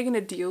like making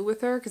a deal with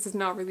her, because it's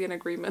not really an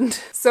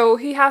agreement. So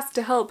he has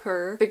to help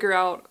her figure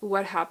out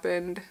what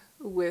happened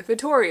with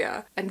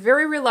Vittoria, and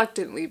very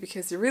reluctantly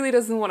because he really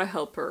doesn't want to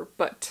help her,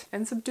 but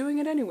ends up doing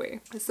it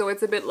anyway. So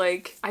it's a bit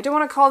like, I don't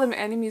want to call them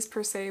enemies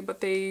per se, but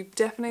they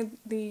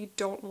definitely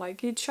don't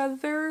like each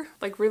other,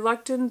 like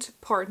reluctant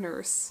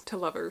partners to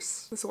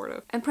lovers, sort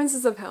of. And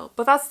Princes of Hell,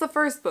 but that's the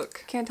first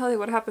book. Can't tell you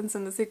what happens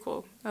in the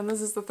sequel, and this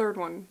is the third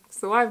one,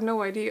 so I have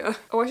no idea.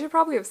 Oh, I should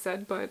probably have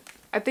said, but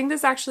I think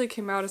this actually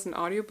came out as an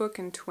audiobook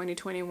in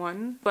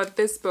 2021, but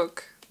this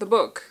book, the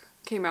book,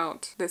 came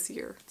out this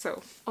year,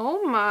 so.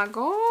 Oh my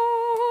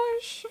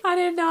gosh! I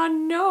did not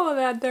know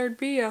that there'd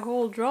be a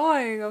whole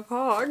drawing of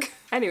Hog.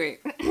 Anyway,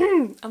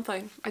 I'm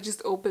fine. I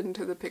just opened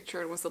to the picture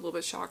and was a little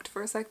bit shocked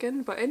for a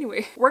second, but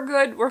anyway, we're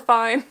good, we're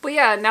fine. But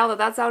yeah, now that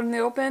that's out in the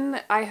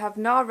open, I have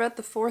not read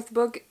the fourth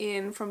book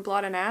in From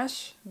Blood and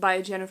Ash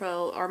by Jennifer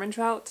L.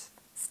 Armentrout.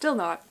 Still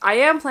not. I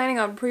am planning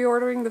on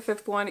pre-ordering the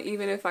fifth one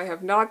even if I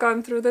have not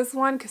gone through this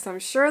one, because I'm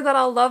sure that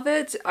I'll love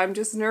it. I'm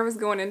just nervous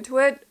going into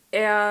it.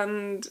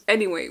 And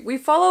anyway, we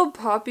follow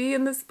Poppy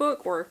in this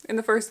book, or in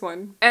the first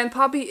one, and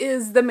Poppy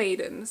is the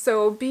maiden.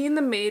 So being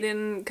the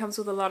maiden comes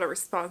with a lot of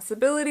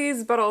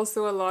responsibilities, but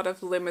also a lot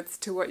of limits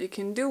to what you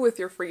can do with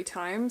your free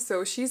time.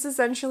 So she's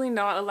essentially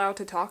not allowed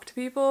to talk to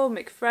people,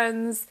 make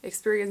friends,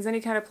 experience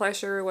any kind of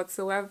pleasure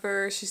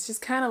whatsoever. She's just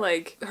kind of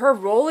like, her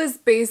role is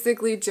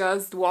basically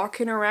just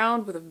walking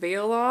around with a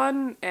veil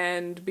on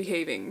and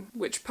behaving,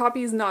 which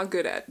Poppy's not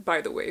good at, by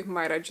the way,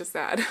 might I just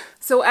add.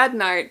 So at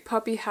night,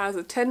 Poppy has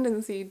a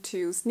tendency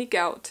to sneak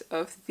out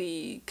of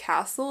the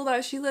castle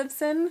that she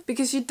lives in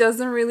because she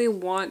doesn't really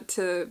want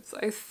to,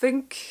 I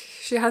think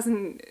she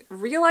hasn't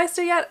realized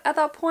it yet at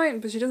that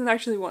point, but she doesn't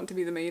actually want to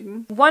be the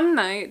maiden. One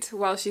night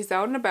while she's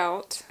out and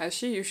about, as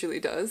she usually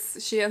does,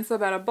 she ends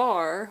up at a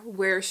bar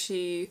where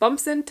she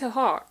bumps into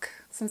Hawk.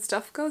 Some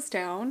stuff goes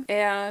down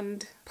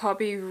and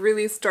Poppy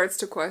really starts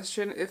to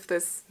question if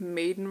this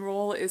maiden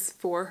role is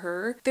for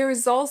her. There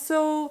is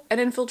also an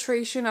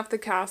infiltration of the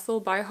castle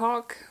by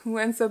Hawk, who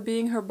ends up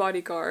being her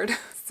bodyguard.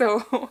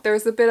 So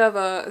there's a bit of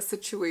a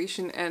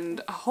situation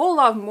and a whole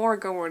lot more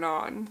going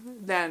on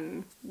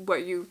than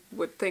what you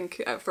would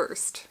think at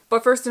first.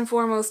 But first and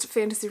foremost,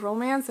 fantasy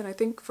romance, and I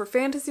think for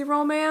fantasy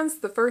romance,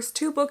 the first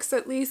two books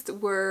at least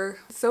were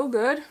so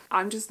good.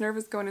 I'm just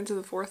nervous going into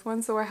the fourth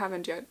one, so I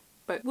haven't yet.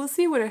 But we'll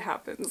see what it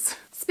happens.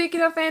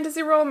 Speaking of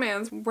fantasy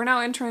romance, we're now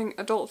entering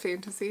adult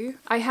fantasy.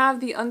 I have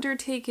The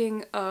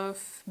Undertaking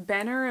of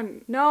Banner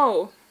and...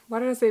 No! Why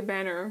did I say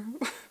Banner?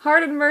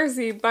 Heart and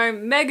Mercy by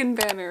Megan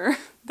Banner.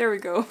 There we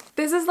go.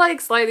 This is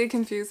like slightly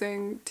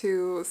confusing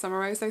to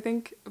summarize, I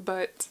think,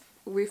 but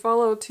we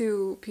follow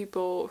two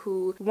people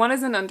who, one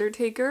is an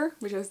undertaker,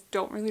 which I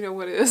don't really know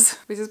what it is,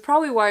 which is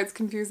probably why it's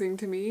confusing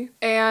to me.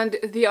 And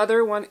the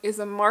other one is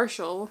a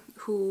marshal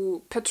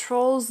who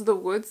patrols the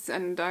woods,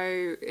 and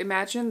I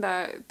imagine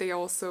that they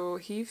also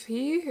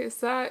is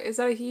that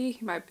a he?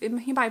 He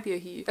might be a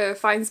he.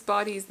 Finds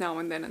bodies now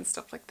and then and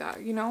stuff like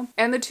that, you know?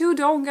 And the two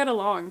don't get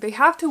along. They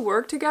have to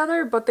work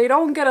together, but they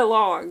don't get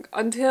along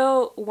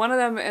until one of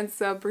them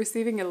ends up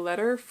receiving a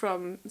letter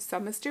from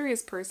some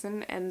mysterious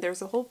person, and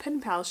there's a whole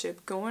pen pal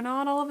ship going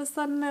on all of a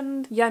sudden,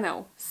 and yeah,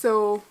 no.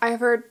 So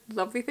I've heard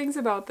lovely things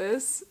about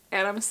this,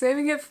 and I'm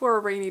saving it for a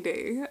rainy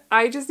day.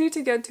 I just need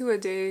to get to a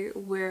day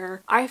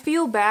where I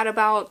feel bad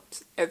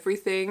about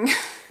everything.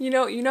 you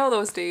know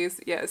those days,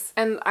 yes.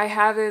 And I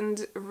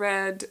haven't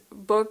read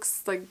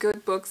books, like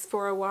good books,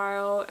 for a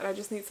while, and I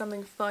just need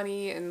something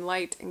funny and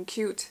light and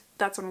cute.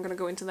 That's when I'm gonna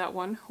go into that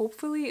one.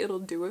 Hopefully it'll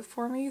do it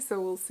for me, so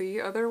we'll see.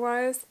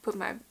 Otherwise, put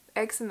my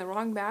eggs in the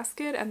wrong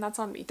basket, and that's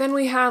on me. Then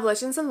we have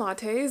Legends and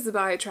Lattes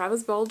by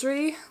Travis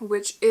Baldree,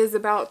 which is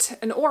about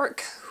an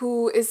orc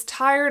who is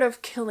tired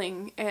of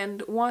killing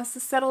and wants to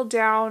settle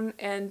down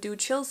and do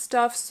chill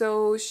stuff,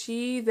 so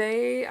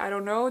I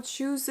don't know,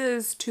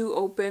 chooses to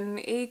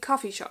open a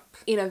coffee shop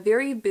in a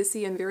very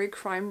busy and very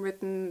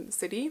crime-ridden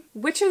city,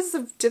 which is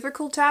a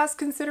difficult task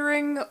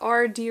considering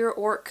our dear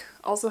orc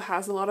also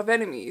has a lot of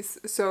enemies,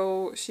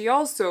 so she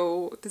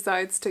also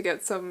decides to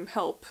get some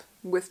help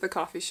with the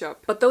coffee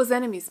shop. But those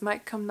enemies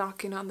might come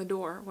knocking on the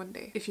door one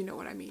day, if you know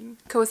what I mean.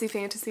 Cozy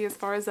fantasy as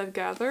far as I've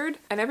gathered,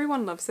 and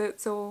everyone loves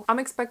it, so I'm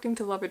expecting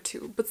to love it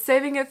too, but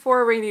saving it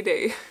for a rainy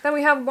day. Then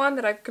we have one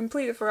that I've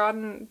completely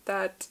forgotten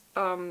what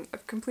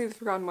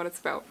it's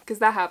about, because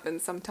that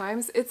happens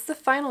sometimes. It's The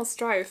Final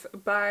Strife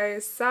by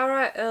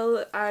Sarah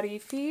El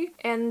Arifi,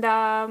 and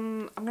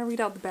I'm gonna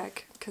read out the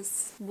back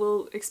because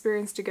we'll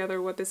experience together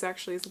what this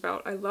actually is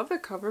about. I love the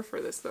cover for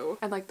this though,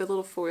 and like the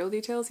little foil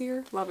details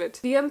here. Love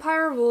it. The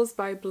Empire rules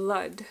by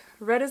blood.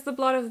 Red is the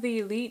blood of the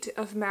elite,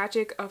 of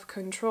magic, of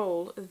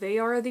control. They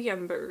are the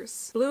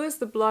embers. Blue is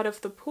the blood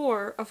of the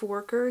poor, of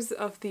workers,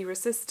 of the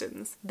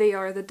resistance. They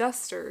are the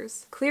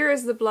dusters. Clear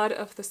is the blood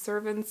of the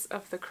servants,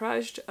 of the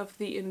crushed, of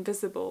the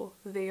invisible.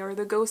 They are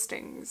the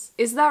ghostings.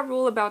 Is that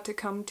rule about to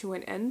come to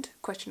an end?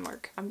 Question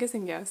mark. I'm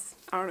guessing yes.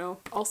 I don't know.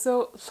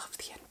 Also, love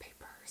the end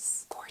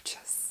papers.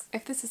 Gorgeous.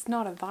 If this is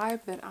not a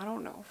vibe, then I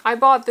don't know. I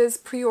bought this,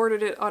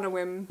 pre-ordered it on a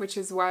whim, which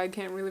is why I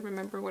can't really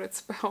remember what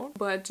it's about,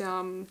 but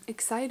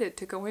excited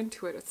to go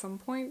into it at some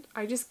point.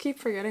 I just keep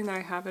forgetting that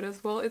I have it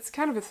as well. It's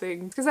kind of a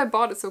thing, because I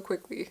bought it so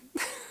quickly.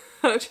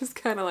 I'm just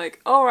kind of like,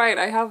 all right,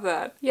 I have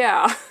that.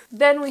 Yeah.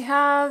 Then we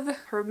have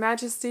Her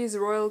Majesty's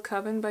Royal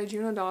Coven by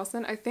Juno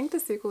Dawson. I think the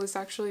sequel is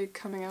actually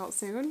coming out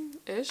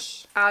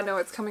soon-ish. No,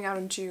 it's coming out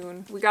in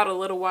June. We got a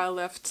little while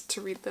left to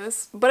read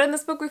this. But in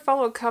this book, we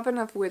follow a coven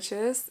of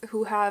witches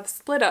who have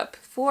split up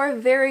for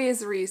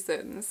various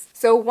reasons.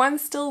 So one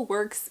still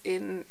works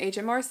in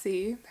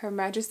HMRC, Her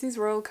Majesty's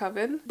Royal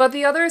Coven, but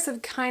the others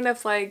have kind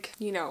of like,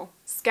 you know,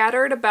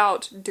 scattered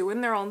about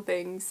doing their own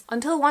things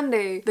until one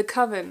day the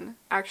coven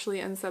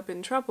actually ends up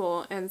in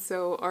trouble, and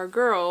so our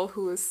girl,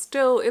 who is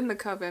still in the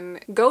coven,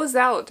 goes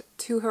out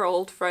to her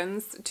old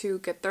friends to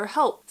get their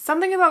help.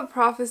 Something about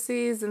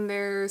prophecies, and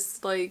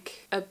there's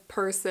like a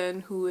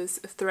person who is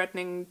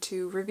threatening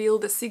to reveal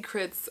the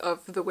secrets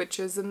of the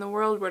witches in the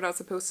world. We're not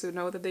supposed to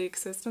know that they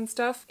exist and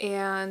stuff,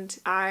 and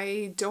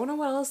I don't know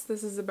what else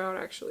this is about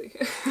actually.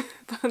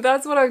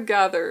 That's what I've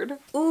gathered.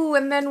 Ooh,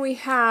 and then we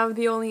have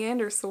The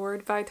Oleander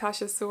Sword by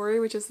Tasha Sori,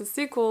 which is the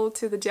sequel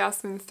to The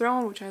Jasmine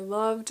Throne, which I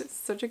loved.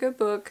 Such a good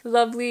book.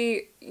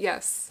 Lovely.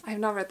 Yes, I have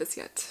not read this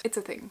yet. It's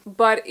a thing.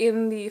 But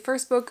in the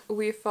first book,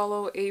 we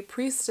follow a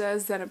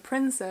priestess and a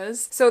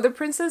princess. So the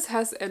princess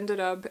has ended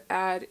up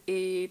at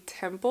a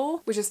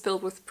temple, which is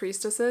filled with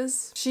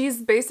priestesses. She's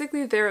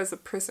basically there as a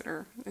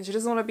prisoner, and she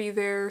doesn't want to be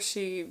there.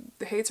 She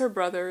hates her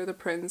brother, the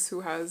prince,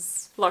 who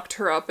has locked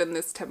her up in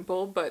this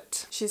temple,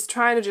 but she's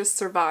trying to just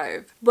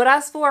survive. But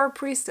as for our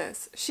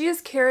priestess, she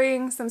is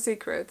carrying some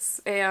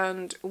secrets,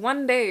 and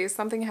one day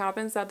something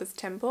happens at this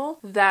temple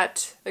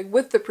that, like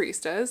with the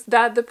priestess,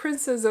 that the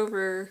princess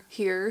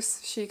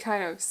overhears. She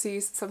kind of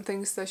sees some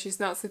things that she's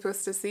not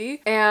supposed to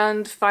see,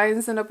 and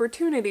finds an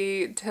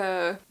opportunity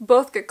to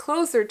both get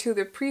closer to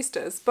the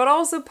priestess, but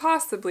also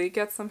possibly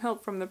get some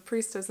help from the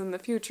priestess in the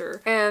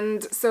future.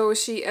 And so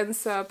she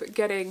ends up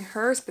getting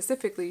her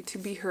specifically to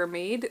be her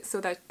maid so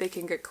that they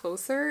can get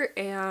closer,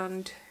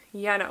 and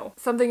yeah, no.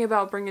 Something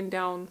about bringing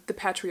down the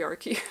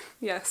patriarchy.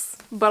 Yes.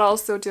 But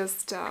also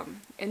just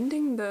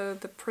ending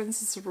the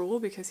prince's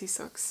rule because he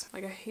sucks.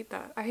 Like, I hate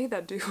that. I hate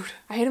that dude.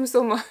 I hate him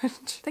so much.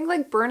 Think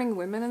like burning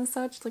women and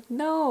such. Like,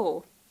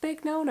 no.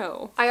 Big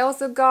no-no. I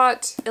also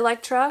got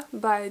Electra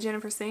by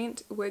Jennifer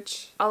Saint,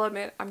 which I'll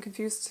admit I'm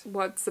confused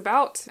what's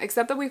about,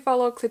 except that we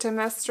follow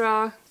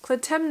Clytemnestra,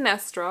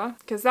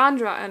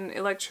 Cassandra, and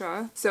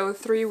Electra, so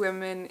 3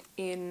 women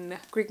in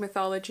Greek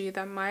mythology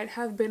that might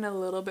have been a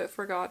little bit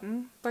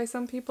forgotten by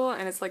some people,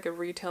 and it's like a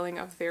retelling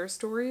of their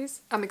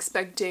stories. I'm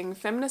expecting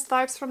feminist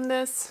vibes from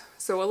this,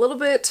 so a little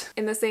bit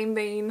in the same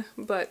vein,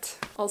 but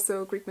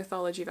also Greek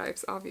mythology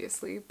vibes,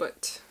 obviously,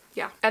 but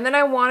yeah. And then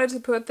I wanted to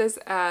put this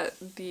at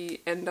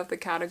the end of the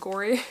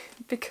category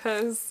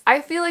because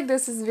I feel like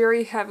this is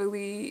very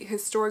heavily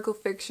historical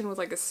fiction with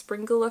like a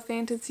sprinkle of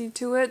fantasy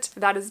to it.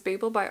 That is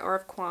Babel by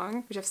R.F.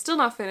 Kuang, which I've still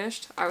not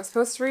finished. I was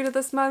supposed to read it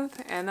this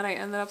month and then I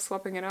ended up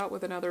swapping it out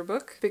with another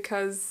book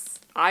because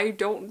I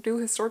don't do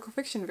historical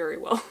fiction very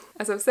well,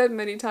 as I've said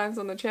many times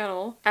on the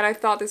channel. And I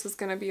thought this was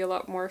going to be a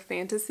lot more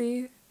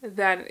fantasy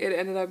than it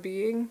ended up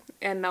being,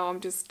 and now I'm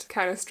just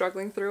kind of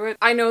struggling through it.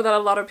 I know that a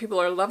lot of people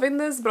are loving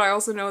this, but I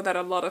also know that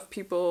a lot of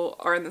people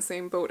are in the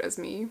same boat as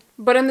me.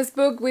 But in this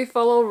book we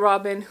follow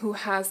Robin, who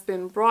has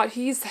been brought,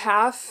 he's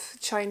half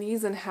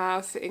Chinese and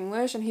half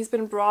English, and he's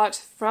been brought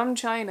from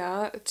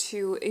China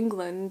to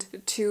England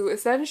to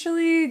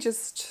essentially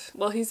just,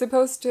 well, he's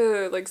supposed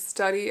to like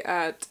study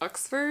at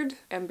Oxford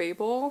and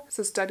Babel,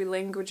 so study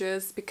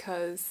languages,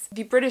 because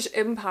the British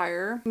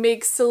Empire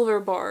makes silver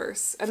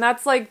bars, and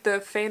that's like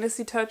the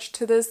fantasy touch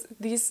to this.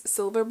 These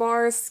silver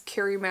bars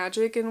carry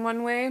magic in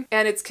one way,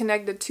 and it's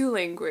connected to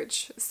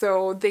language,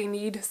 so they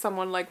need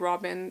someone like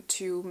Robin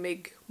to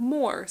make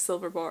more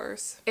silver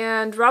bars.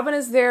 And Robin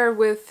is there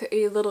with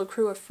a little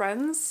crew of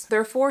friends.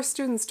 There are 4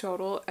 students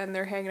total, and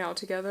they're hanging out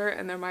together,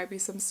 and there might be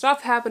some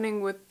stuff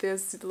happening with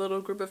this little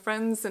group of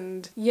friends,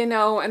 and you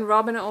know, and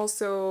Robin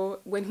also,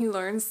 when he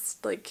learns,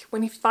 like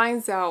when he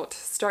finds out,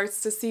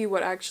 starts to see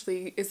what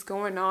actually is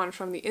going on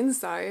from the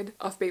inside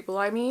of Babel,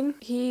 I mean,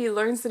 he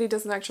learns that he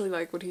doesn't actually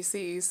like what he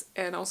sees,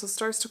 and also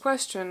starts to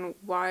question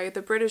why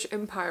the British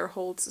Empire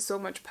holds so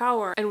much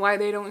power and why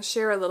they don't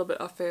share a little bit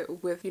of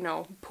it with, you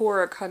know,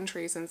 poorer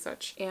countries and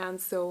such. And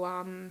so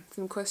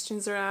some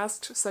questions are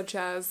asked, such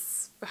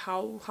as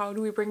how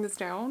do we bring this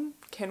down?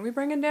 Can we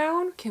bring it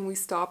down? Can we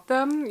stop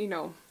them? You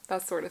know,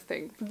 that sort of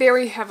thing.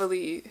 Very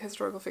heavily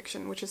historical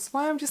fiction, which is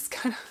why I'm just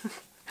kind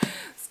of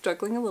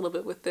struggling a little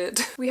bit with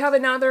it. We have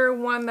another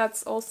one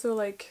that's also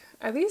like,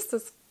 at least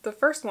the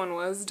first one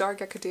was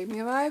Dark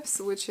Academia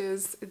vibes, which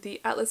is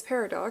The Atlas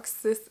Paradox.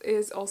 This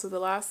is also the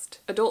last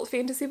adult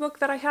fantasy book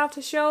that I have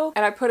to show,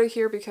 and I put it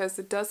here because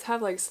it does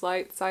have like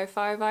slight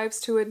sci-fi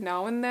vibes to it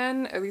now and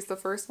then, at least the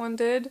first one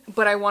did,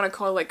 but I want to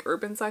call it like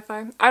urban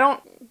sci-fi. I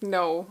don't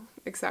know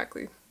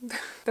exactly.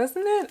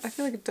 Doesn't it? I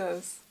feel like it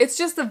does. It's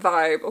just a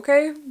vibe,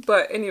 okay?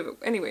 But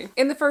anyway,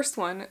 in the first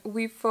one,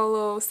 we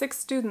follow 6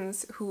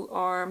 students who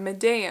are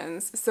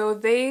Medeans. So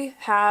they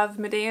have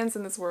Medeans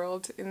in this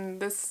world, in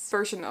this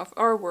version of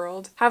our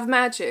world, have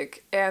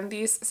magic. And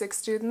these 6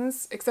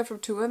 students, except for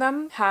 2 of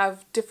them,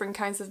 have different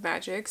kinds of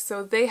magic.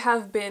 So they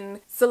have been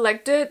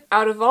selected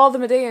out of all the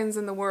Medeans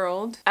in the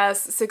world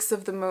as 6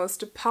 of the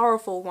most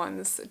powerful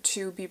ones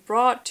to be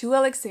brought to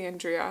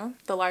Alexandria,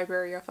 the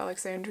Library of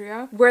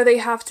Alexandria, where they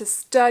have to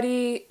study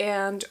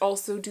and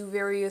also do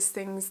various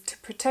things to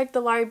protect the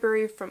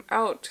library from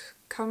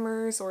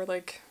outcomers or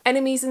like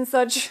enemies and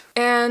such.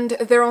 And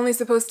they're only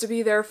supposed to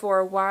be there for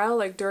a while,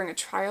 like during a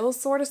trial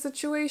sort of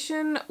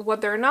situation.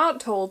 What they're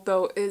not told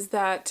though is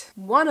that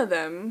one of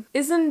them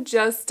isn't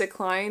just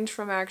declined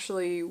from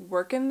actually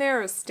working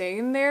there or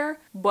staying there,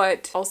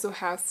 but also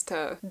has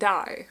to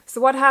die. So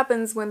what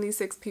happens when these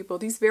 6 people,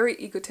 these very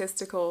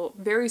egotistical,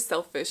 very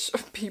selfish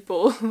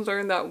people,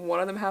 learn that one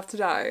of them have to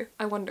die?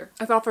 I wonder.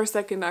 I thought for a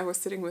second I was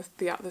sitting with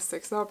the Atlas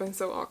 6. That would have been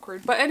so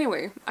awkward. But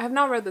anyway, I have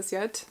not read this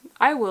yet.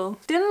 I will.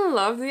 Didn't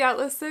love the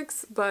Atlas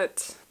 6,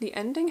 but the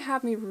ending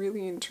had me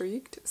really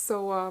intrigued,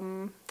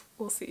 so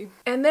we'll see.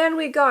 And then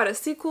we got a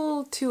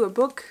sequel to a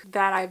book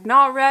that I've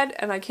not read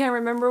and I can't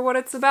remember what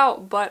it's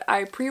about, but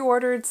I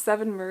pre-ordered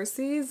 7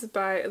 Mercies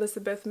by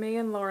Elizabeth May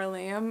and Laura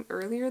Lamb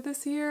earlier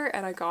this year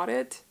and I got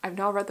it. I've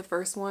not read the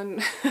first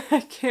one.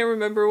 I can't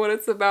remember what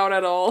it's about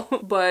at all,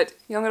 but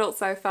young adult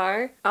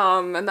sci-fi.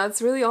 And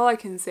that's really all I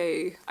can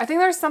say. I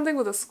think there's something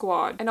with a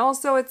squad, and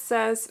also it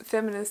says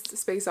feminist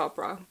space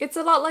opera. It's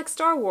a lot like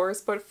Star Wars,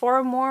 but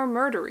far more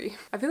murdery.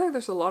 I feel like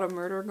there's a lot of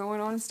murder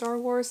going on in Star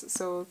Wars,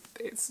 so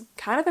it's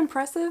kind of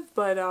impressive,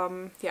 but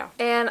yeah.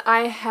 And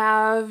I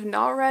have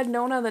not read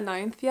Nona the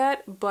Ninth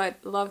yet,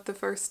 but loved the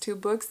first 2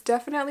 books.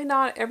 Definitely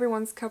not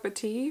everyone's cup of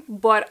tea,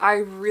 but I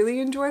really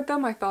enjoyed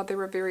them. I thought they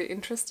were very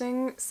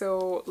interesting,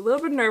 so a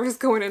little bit nervous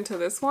going into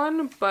this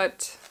one,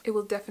 but it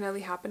will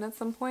definitely happen at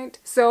some point.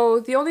 So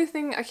the only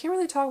thing, I can't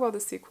really talk about the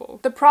sequel.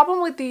 The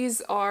problem with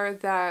these are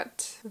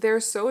that they're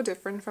so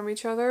different from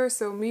each other,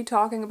 so me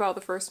talking about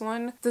the first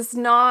one does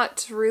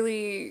not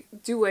really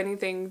do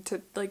anything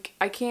to, like,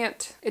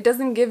 it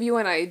doesn't give you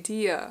an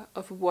idea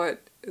of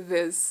what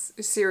this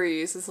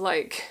series is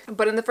like.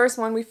 But in the first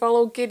one we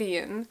follow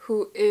Gideon,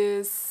 who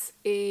is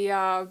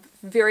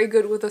very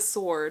good with a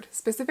sword,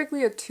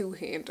 specifically a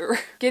 2-hander.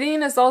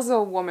 Gideon is also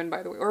a woman,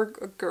 by the way, or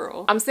a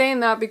girl. I'm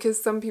saying that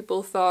because some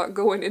people thought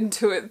going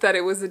into it that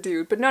it was a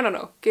dude, but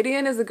no.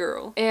 Gideon is a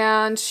girl.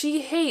 And she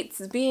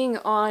hates being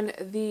on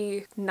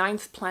the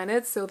 9th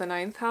planet, so the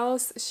 9th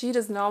house. She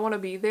does not want to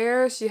be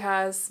there. She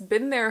has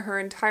been there her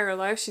entire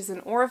life. She's an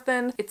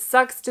orphan. It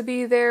sucks to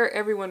be there.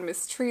 Everyone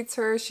mistreats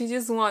her. She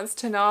just wants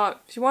to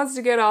she wants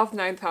to get off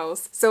 9th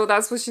house. So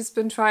that's what she's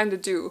been trying to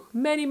do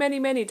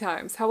many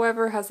times. However,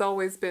 has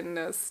always been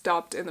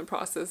stopped in the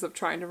process of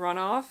trying to run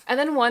off. And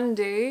then one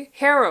day,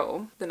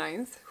 Harrow, the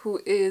 9th, who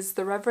is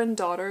the Reverend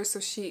daughter, so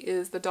she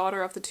is the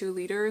daughter of the two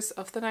leaders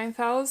of the ninth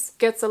house,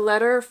 gets a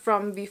letter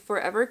from the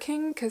Forever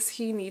King because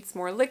he needs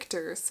more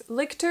lictors.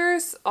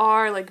 Lictors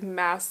are like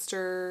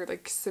master,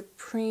 like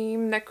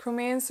supreme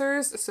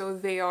necromancers, so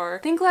they are,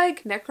 think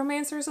like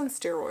necromancers on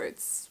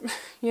steroids.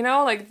 You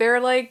know, like they're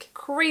like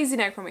crazy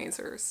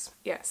necromancers.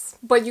 Yes.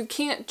 But you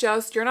can't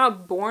just, you're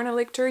not born a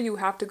lictor, you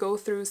have to go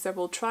through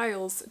several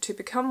trials to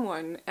become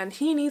one, and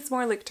he needs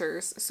more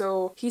lictors,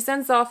 so he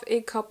sends off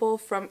a couple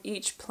from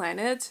each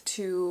planet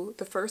to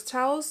the first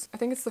house. I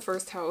think it's the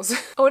first house.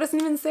 Oh, it doesn't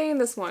even say in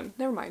this one.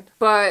 Never mind.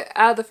 But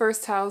at the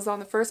first house on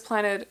the first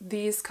planet,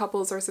 these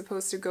couples are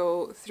supposed to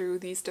go through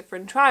these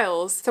different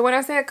trials. So when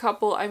I say a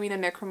couple, I mean a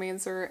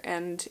necromancer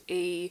and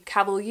a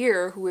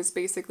cavalier who is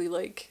basically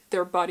like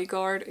their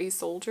bodyguard, a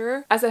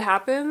soldier. As it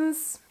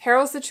happens,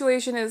 Harrow's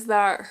situation is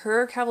that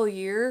her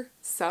cavalier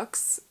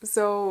sucks,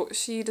 so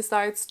she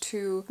decides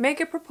to make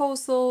a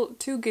proposal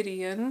to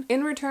Gideon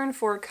in return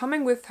for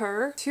coming with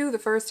her to the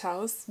first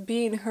house,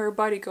 being her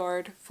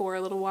bodyguard for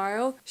a little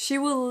while. She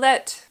will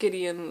let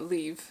Gideon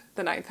leave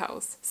the ninth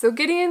house. So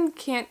Gideon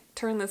can't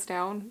turn this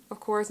down,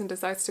 of course, and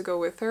decides to go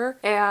with her,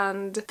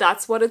 and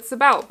that's what it's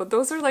about. But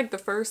those are like the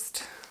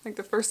first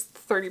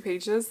 30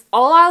 pages.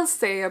 All I'll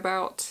say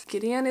about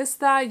Gideon is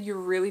that you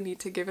really need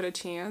to give it a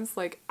chance.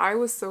 Like, I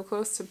was so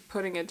close to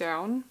putting it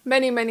down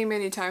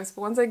many times,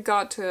 but once I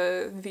got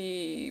to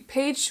the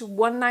page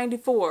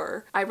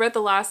 194, I read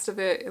the last of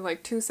it in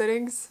like 2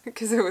 sittings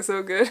because it was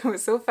so good. It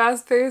was so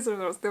fast paced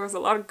and there was a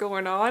lot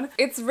going on.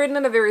 It's written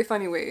in a very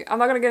funny way. I'm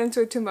not gonna get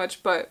into it too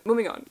much, but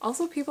moving on.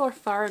 Also, people are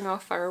firing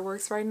off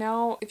fireworks right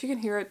now. If you can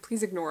hear it,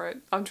 please ignore it.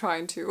 I'm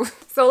trying to.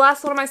 So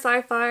last one of my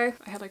sci-fi,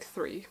 I had like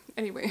 3.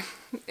 Anyway,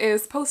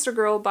 is Poster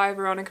Girl by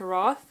Veronica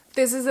Roth.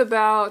 This is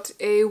about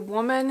a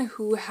woman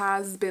who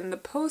has been the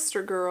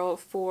poster girl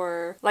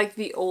for like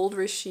the old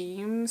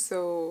regime,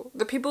 so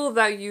the people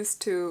that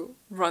used to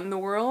run the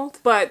world,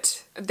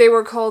 but they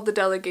were called the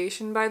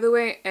delegation, by the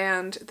way,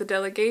 and the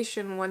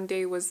delegation one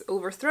day was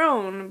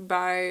overthrown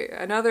by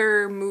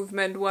another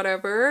movement,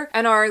 whatever,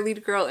 and our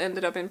lead girl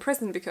ended up in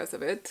prison because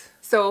of it.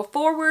 So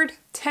forward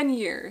 10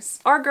 years.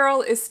 Our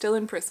girl is still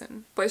in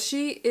prison, but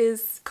she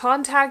is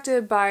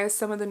contacted by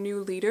some of the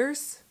new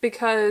leaders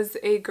because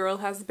a girl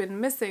has been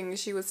missing.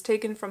 She was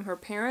taken from her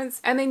parents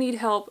and they need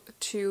help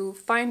to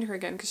find her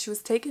again because she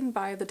was taken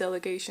by the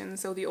delegation,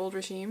 so the old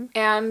regime.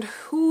 And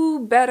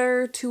who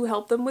better to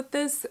help them with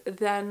this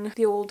than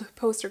the old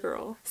poster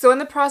girl? So in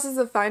the process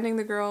of finding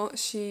the girl,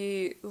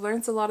 she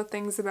learns a lot of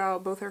things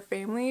about both her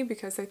family,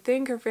 because I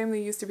think her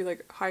family used to be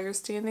like higher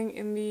standing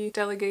in the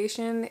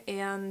delegation,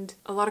 and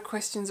a lot of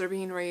questions are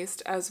being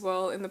raised as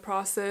well in the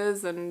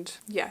process, and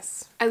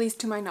yes, at least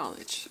to my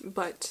knowledge,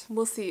 but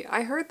we'll see.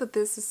 I heard that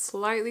this is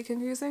slightly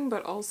confusing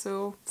but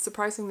also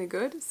surprisingly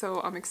good, so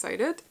I'm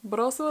excited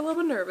but also a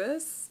little bit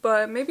nervous.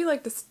 But maybe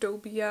like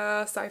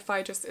dystopia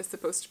sci-fi just is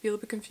supposed to be a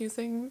little bit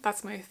confusing.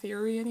 That's my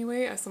theory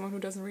anyway, as someone who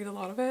doesn't read a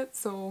lot of it,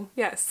 so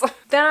yes.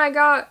 Then I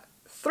got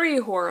 3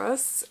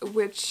 Horus,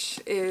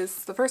 which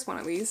is, the first one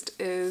at least,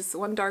 is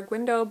One Dark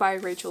Window by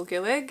Rachel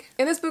Gillig.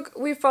 In this book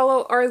we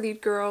follow our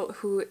lead girl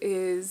who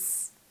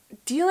is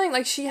dealing,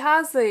 like, she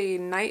has a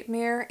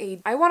nightmare,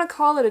 I want to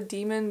call it a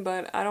demon,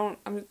 but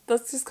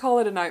let's just call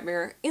it a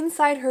nightmare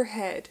inside her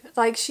head.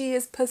 Like, she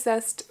is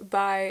possessed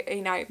by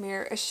a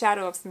nightmare, a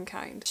shadow of some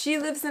kind. She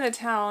lives in a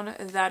town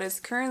that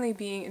is currently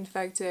being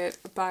infected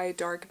by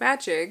dark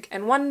magic,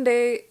 and one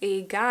day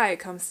a guy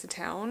comes to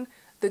town.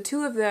 The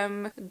two of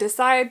them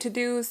decide to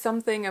do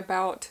something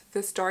about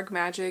this dark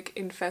magic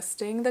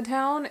infesting the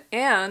town,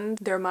 and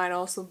there might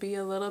also be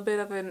a little bit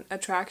of an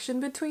attraction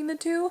between the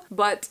two,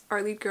 but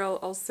our lead girl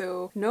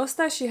also knows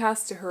that she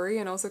has to hurry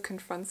and also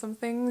confront some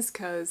things,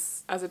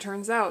 because as it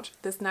turns out,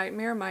 this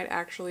nightmare might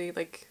actually,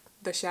 like,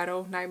 the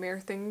shadow nightmare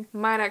thing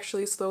might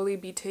actually slowly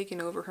be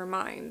taking over her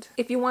mind.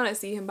 If you want to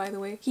see him, by the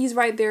way, he's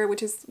right there,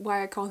 which is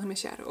why I call him a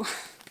shadow.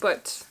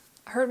 But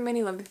I heard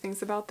many lovely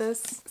things about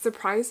this.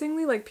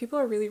 Surprisingly, like, people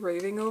are really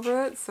raving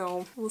over it,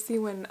 so we'll see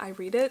when I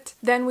read it.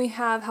 Then we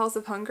have House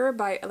of Hunger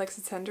by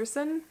Alexis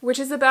Henderson, which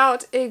is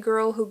about a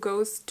girl who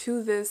goes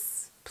to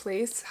this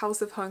place,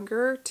 House of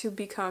Hunger, to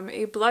become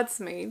a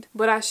bloodsmaid.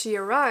 But as she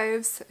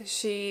arrives,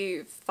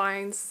 she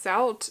finds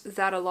out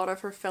that a lot of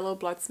her fellow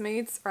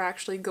bloodsmaids are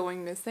actually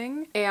going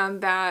missing,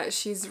 and that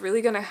she's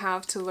really gonna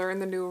have to learn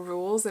the new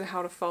rules and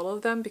how to follow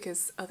them,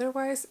 because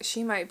otherwise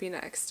she might be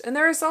next. And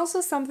there is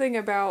also something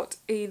about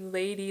a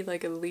lady,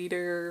 like a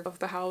leader of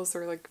the house,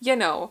 or like, you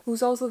know,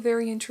 who's also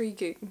very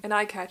intriguing and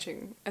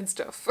eye-catching and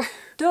stuff.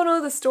 Don't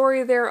know the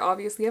story there,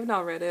 obviously, I've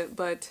not read it,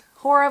 but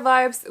horror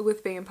vibes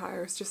with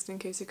vampires, just in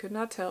case you could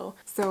not tell.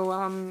 So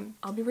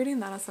I'll be reading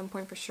that at some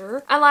point for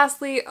sure. And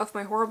lastly, of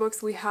my horror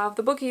books, we have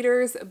The Book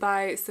Eaters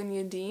by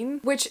Sonia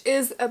Dean, which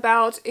is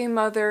about a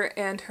mother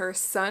and her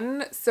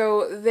son.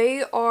 So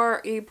they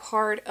are a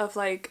part of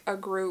like a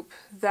group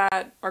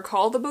that are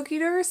called the Book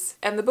Eaters,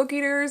 and the Book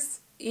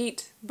Eaters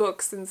eat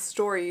books and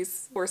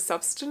stories for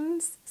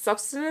substance.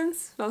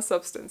 Substance? Not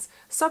substance.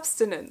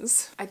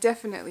 Substance. I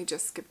definitely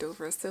just skipped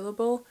over a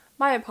syllable.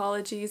 My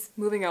apologies,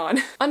 moving on.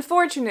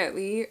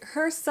 Unfortunately,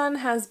 her son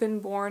has been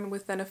born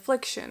with an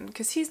affliction,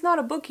 because he's not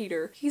a book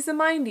eater, he's a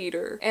mind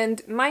eater.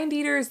 And mind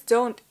eaters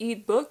don't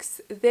eat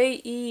books, they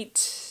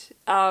eat,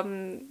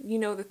 you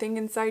know, the thing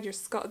inside your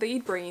skull. They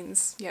eat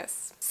brains,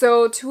 yes.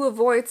 So to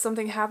avoid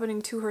something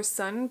happening to her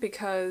son,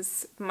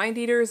 because mind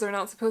eaters are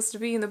not supposed to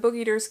be in the book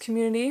eaters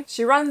community,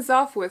 she runs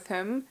off with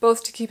him,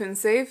 both to keep him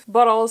safe,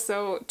 but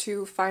also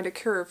to find a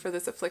cure for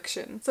this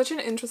affliction. Such an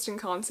interesting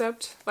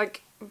concept.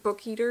 Like,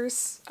 book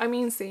eaters. I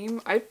mean, same.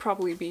 I'd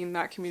probably be in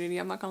that community,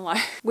 I'm not gonna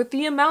lie. With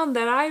the amount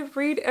that I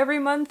read every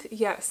month,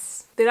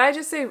 yes. Did I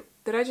just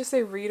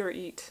say read or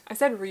eat? I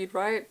said read,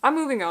 right? I'm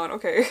moving on,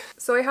 okay.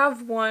 So I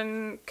have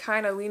one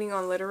kind of leaning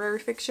on literary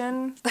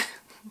fiction.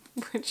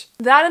 Which,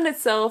 that in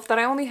itself, that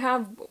I only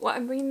have, well, I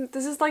mean,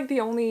 this is like the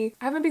only,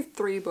 I have maybe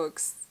 3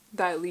 books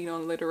that lean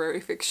on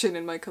literary fiction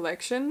in my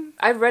collection.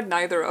 I've read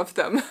neither of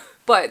them.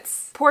 But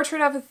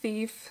Portrait of a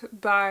Thief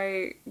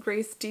by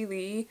Grace D.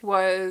 Lee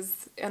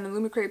was an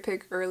Illumicrate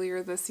pick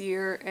earlier this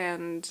year,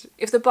 and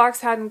if the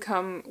box hadn't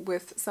come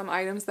with some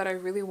items that I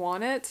really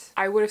wanted,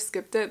 I would have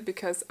skipped it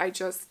because I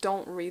just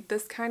don't read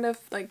this kind of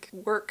like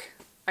work.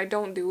 I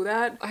don't do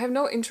that. I have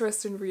no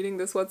interest in reading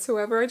this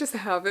whatsoever, I just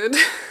haven't.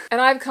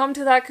 And I've come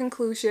to that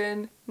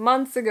conclusion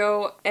months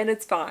ago, and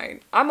it's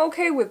fine. I'm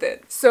okay with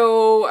it.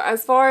 So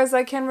as far as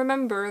I can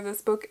remember,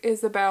 this book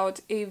is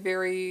about a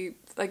very,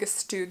 like, a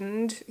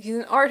student. He's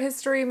an art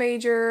history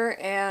major,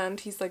 and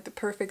he's like the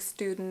perfect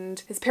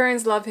student. His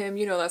parents love him,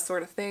 you know, that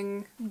sort of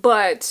thing.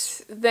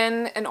 But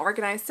then an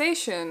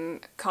organization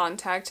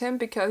contact him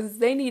because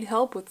they need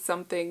help with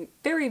something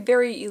very,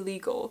 very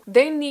illegal.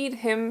 They need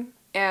him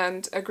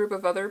and a group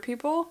of other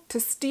people to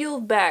steal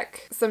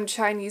back some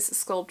Chinese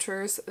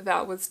sculptures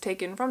that was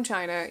taken from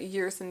China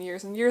years and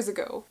years and years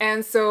ago.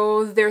 And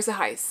so there's a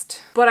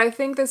heist. But I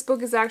think this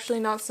book is actually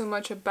not so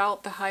much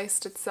about the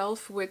heist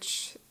itself,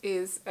 which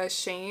is a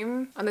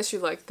shame, unless you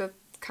like the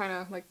kind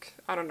of like,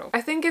 I don't know.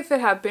 I think if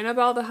it had been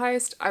about the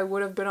heist, I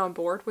would have been on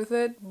board with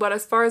it. But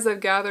as far as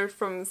I've gathered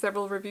from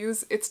several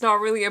reviews, it's not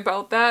really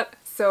about that.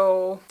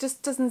 So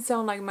just doesn't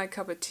sound like my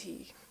cup of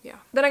tea. Yeah.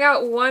 Then I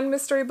got one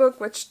mystery book,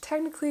 which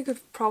technically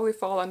could probably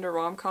fall under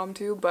rom-com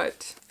too,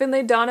 but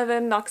Finlay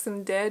Donovan Knocks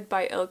Him Dead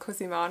by El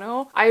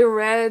Cosimano. I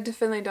read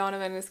Finlay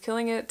Donovan is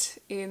Killing It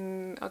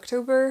in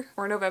October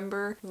or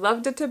November.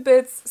 Loved it to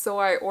bits, so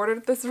I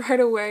ordered this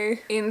right away.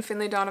 In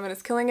Finlay Donovan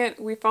is Killing It,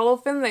 we follow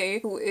Finlay,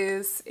 who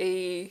is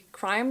a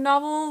crime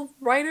novel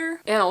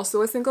writer and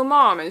also a single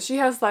mom, and she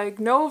has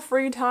like no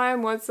free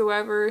time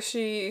whatsoever.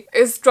 She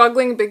is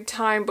struggling big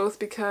time, both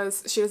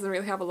because she doesn't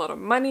really have a lot of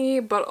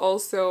money, but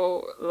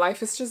also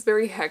life is just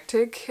very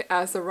hectic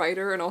as a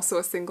writer and also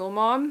a single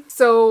mom.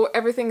 So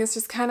everything is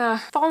just kind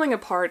of falling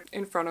apart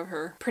in front of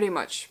her, pretty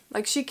much.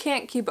 Like, she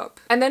can't keep up.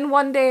 And then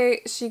one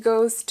day she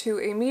goes to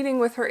a meeting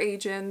with her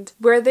agent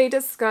where they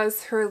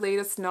discuss her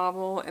latest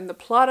novel and the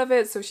plot of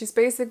it. So she's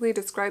basically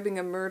describing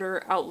a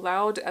murder out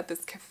loud at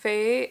this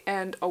cafe,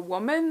 and a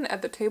woman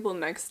at the table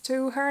next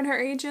to her and her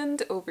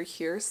agent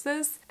overhears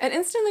this and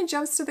instantly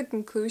jumps to the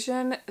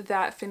conclusion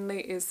that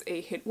Finlay is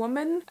a hit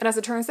woman. And as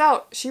it turns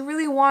out, she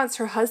really wants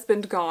her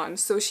husband gone,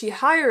 so she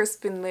hires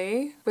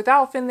Finlay,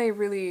 without Finlay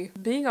really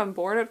being on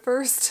board at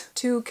first,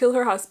 to kill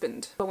her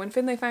husband. But when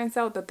Finlay finds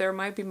out that there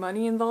might be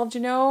money involved,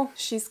 you know,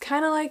 she's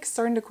kind of like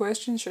starting to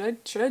question, should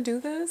I do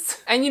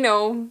this? And you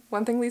know,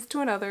 one thing leads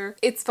to another.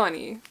 It's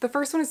funny. The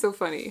first one is so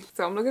funny,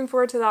 so I'm looking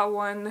forward to that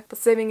one, but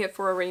saving it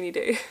for a rainy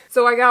day.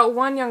 So I got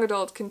one young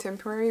adult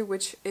contemporary,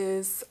 which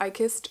is I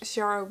Kissed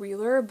Shara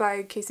Wheeler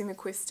by Casey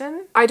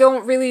McQuiston. I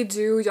don't really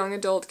do young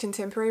adult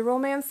contemporary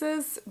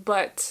romances,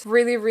 but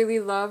really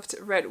loved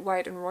Red,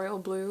 White, and Royal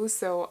Blue,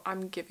 so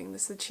I'm giving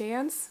this a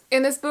chance.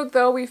 In this book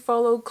though, we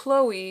follow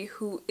Chloe,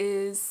 who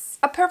is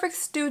a perfect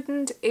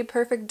student, a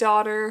perfect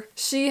daughter.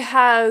 She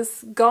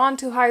has gone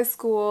to high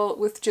school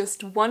with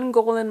just one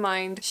goal in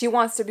mind. She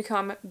wants to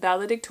become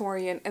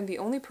valedictorian, and the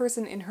only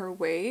person in her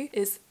way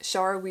is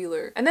Shara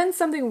Wheeler. And then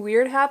something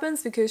weird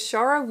happens because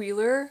Shara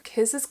Wheeler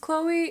kisses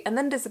Chloe and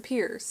then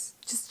disappears.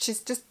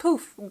 She's just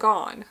poof,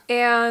 gone.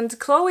 And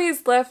Chloe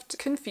is left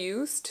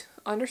confused.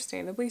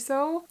 Understandably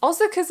so.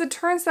 Also because it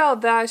turns out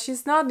that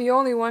she's not the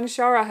only one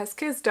Shara has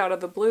kissed out of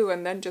the blue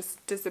and then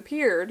just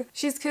disappeared.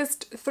 She's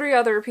kissed 3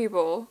 other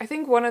people. I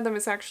think one of them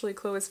is actually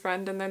Chloe's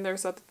friend, and then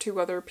there's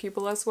 2 other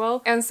people as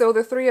well. And so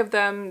the 4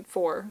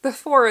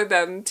 of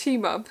them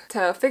team up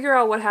to figure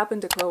out what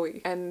happened to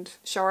Chloe. And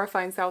Shara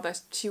finds out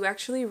that she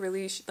actually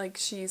really,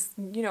 she's,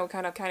 you know,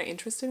 kind of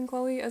interested in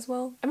Chloe as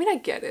well. I mean, I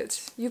get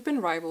it. You've been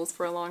rivals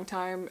for a long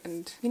time,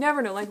 and you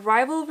never know. Like,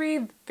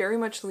 rivalry very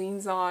much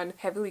leans on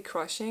heavily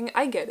crushing.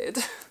 I get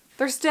it.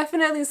 There's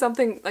definitely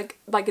something like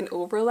an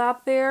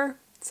overlap there.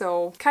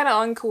 So kind of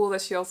uncool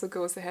that she also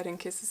goes ahead and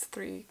kisses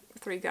three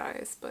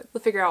guys, but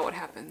we'll figure out what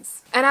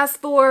happens. And as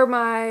for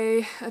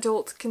my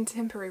adult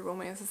contemporary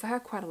romances, I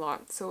have quite a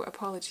lot, so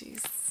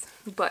apologies.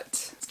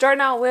 But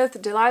starting out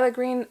with Delilah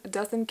Green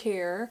Doesn't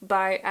Care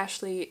by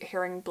Ashley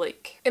Herring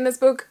Blake. In this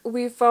book,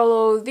 we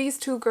follow these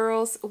two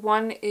girls.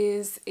 One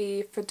is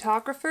a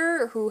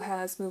photographer who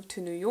has moved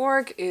to New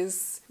York,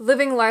 is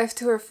living life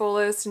to her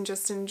fullest and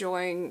just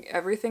enjoying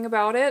everything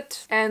about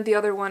it. And the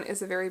other one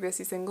is a very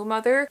busy single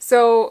mother.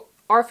 So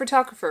our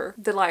photographer,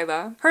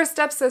 Delilah, her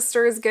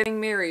stepsister is getting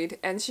married,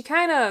 and she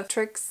kind of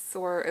tricks,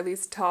 or at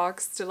least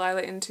talks,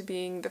 Delilah into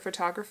being the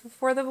photographer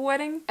for the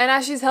wedding. And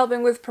as she's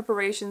helping with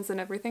preparations and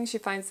everything, she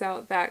finds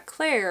out that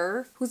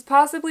Claire, who's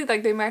possibly,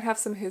 like, they might have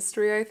some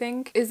history, I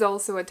think, is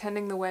also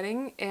attending the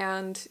wedding,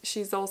 and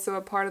she's also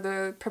a part of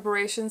the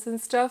preparations and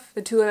stuff.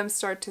 The two of them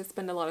start to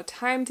spend a lot of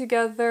time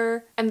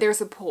together, and there's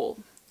a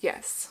pool.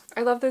 Yes.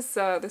 I love this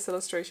this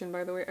illustration,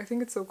 by the way. I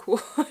think it's so cool.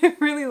 I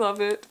really love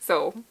it.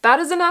 So that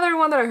is another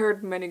one that I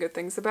heard many good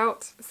things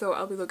about. So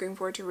I'll be looking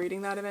forward to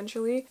reading that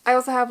eventually. I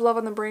also have Love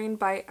on the Brain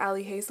by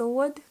Ali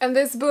Hazelwood. And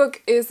this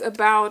book is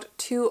about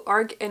two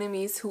arch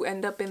enemies who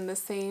end up in the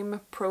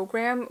same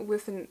program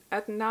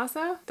at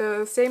NASA.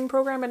 The same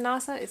program at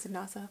NASA. Is it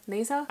NASA?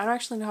 NASA? I don't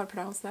actually know how to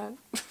pronounce that.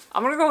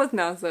 I'm gonna go with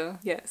NASA.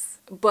 Yes.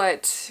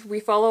 But we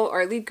follow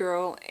our lead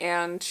girl,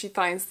 and she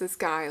finds this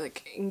guy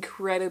like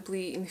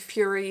incredibly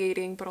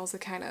infuriating, but also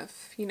kind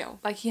of, you know,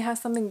 like he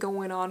has something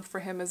going on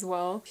for him as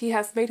well. He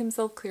has made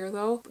himself clear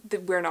though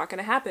that we're not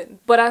gonna happen.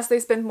 But as they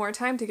spend more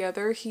time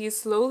together, he's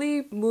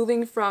slowly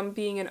moving from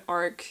being an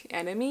arch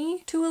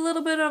enemy to a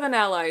little bit of an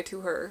ally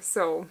to her.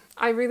 So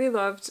I really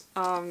loved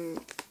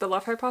The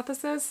Love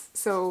Hypothesis.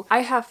 So I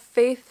have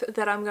faith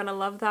that I'm gonna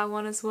love that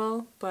one as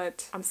well,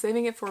 but I'm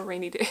saving it for a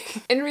rainy day.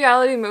 In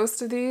reality,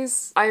 most of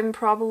these I'm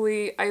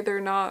probably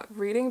either not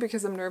reading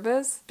because I'm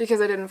nervous,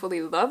 because I didn't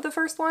fully love the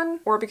first one,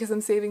 or because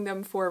I'm saving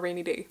them for a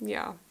rainy day.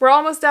 Yeah. We're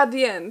almost at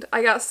the end.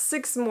 I got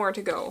 6 more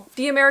to go.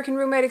 The American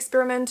Roommate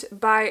Experiment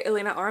by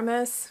Elena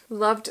Armas.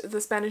 Loved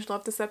the Spanish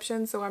Love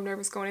Deception, so I'm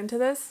nervous going into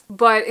this.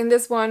 But in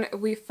this one,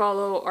 we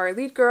follow our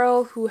lead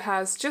girl who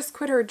has just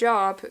quit her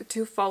job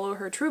to follow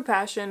her true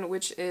passion,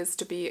 which is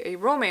to be a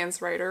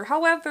romance writer.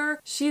 However,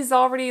 she's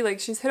already, like,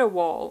 she's hit a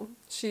wall.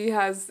 She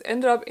has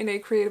ended up in a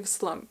creative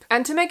slump.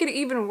 And to make it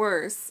even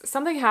worse,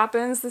 something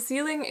happens. The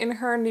ceiling in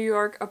her New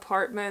York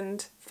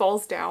apartment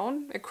falls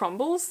down, it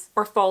crumbles,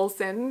 or falls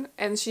in,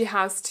 and she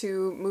has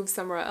to move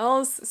somewhere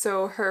else.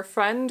 So her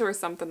friend, or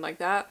something like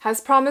that,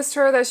 has promised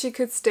her that she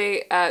could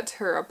stay at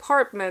her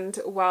apartment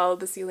while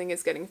the ceiling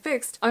is getting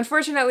fixed.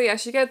 Unfortunately,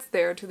 as she gets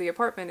there to the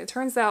apartment, it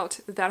turns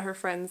out that her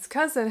friend's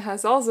cousin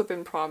has also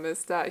been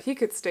promised that he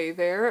could stay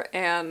there,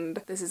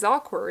 and this is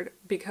awkward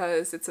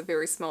because it's a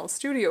very small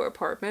studio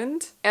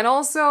apartment. And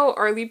also,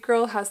 our lead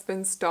girl has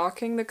been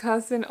stalking the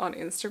cousin on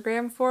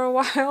Instagram for a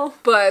while,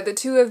 but the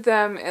two of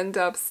them end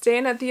up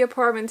staying at the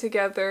apartment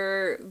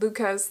together.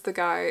 Lucas, the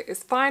guy,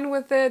 is fine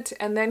with it,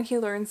 and then he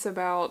learns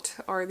about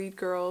our lead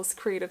girl's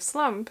creative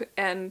slump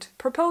and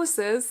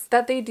proposes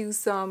that they do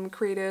some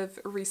creative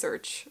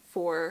research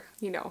for,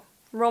 you know,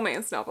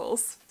 romance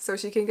novels, so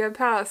she can get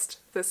past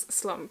this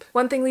slump.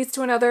 One thing leads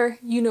to another.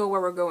 You know where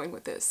we're going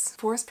with this.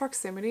 Forced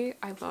proximity,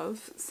 I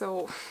love,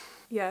 so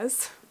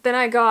yes. Then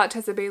I got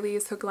Tessa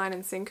Bailey's Hook, Line,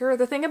 and Sinker.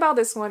 The thing about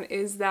this one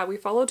is that we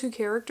follow two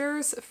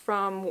characters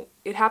from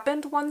It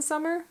Happened One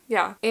Summer.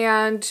 Yeah.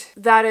 And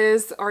that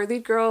is our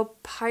lead girl,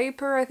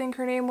 Piper, I think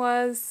her name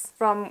was,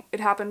 from It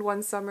Happened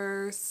One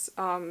Summer's,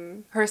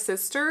 her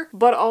sister,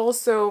 but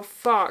also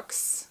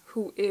Fox,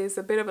 who is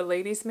a bit of a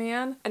ladies'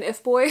 man, an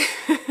F-boy.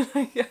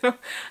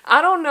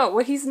 I don't know.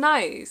 Well, he's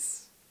nice.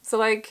 So,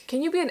 like,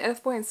 can you be an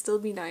F-boy and still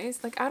be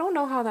nice? Like, I don't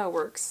know how that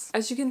works.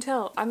 As you can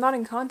tell, I'm not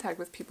in contact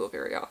with people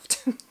very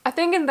often. I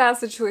think in that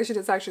situation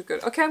it's actually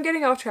good. Okay, I'm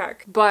getting off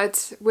track.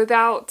 But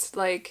without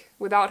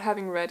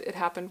having read It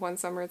Happened One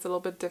Summer, it's a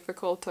little bit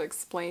difficult to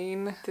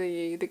explain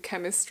the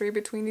chemistry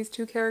between these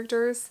two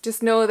characters.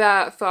 Just know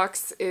that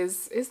Fox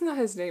isn't that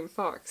his name?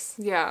 Fox.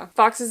 Yeah.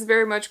 Fox is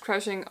very much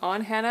crushing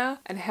on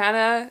Hannah, and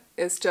Hannah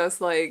is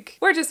just like,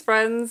 we're just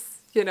friends.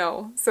 You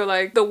know, so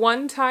like the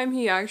one time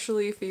he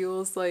actually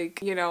feels like,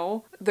 you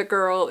know, the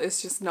girl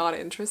is just not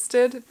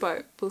interested,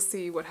 but we'll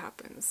see what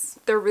happens.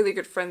 They're really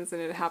good friends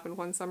and It Happened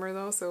One Summer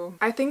though, so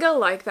I think I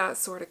like that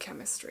sort of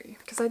chemistry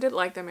because I did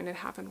like them in It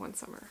Happened One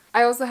Summer.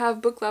 I also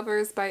have Book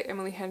Lovers by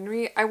Emily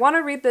Henry. I want to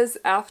read this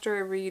after I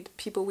read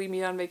People We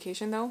Meet on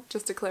Vacation though,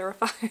 just to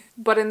clarify.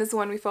 But in this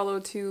one we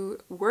follow two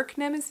work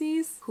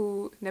nemesis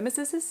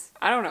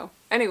I don't know.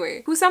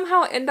 Anyway, who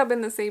somehow end up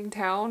in the same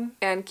town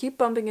and keep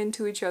bumping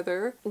into each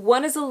other.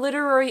 One is a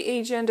literary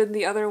agent and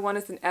the other one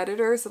is an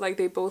editor, so like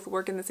they both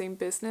work in the same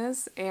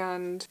business,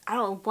 and I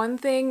don't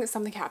know,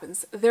 something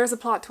happens. There's a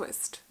plot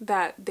twist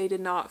that they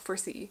did not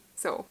foresee.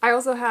 So I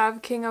also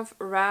have King of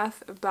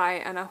Wrath by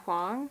Anna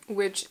Huang,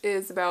 which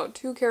is about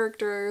two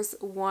characters.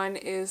 One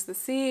is the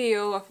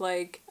CEO of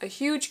like a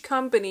huge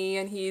company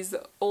and he's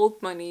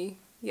old money.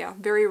 Yeah,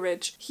 very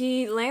rich.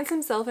 He lands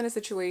himself in a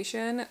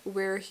situation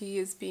where he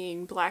is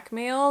being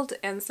blackmailed,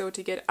 and so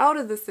to get out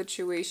of the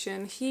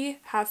situation, he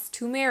has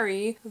to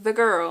marry the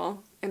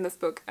girl in this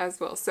book as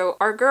well. So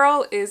our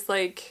girl is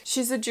like,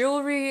 she's a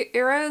jewelry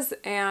heiress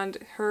and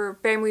her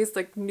family's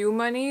like new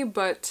money,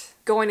 but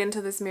going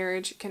into this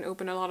marriage can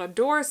open a lot of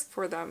doors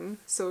for them.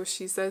 So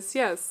she says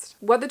yes.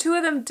 What the two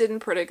of them didn't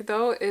predict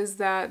though is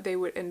that they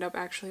would end up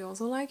actually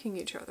also liking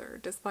each other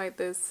despite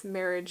this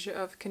marriage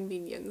of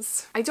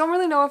convenience. I don't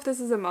really know if this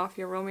is a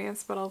mafia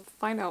romance, but I'll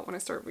find out when I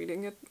start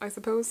reading it, I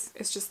suppose.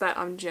 It's just that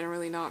I'm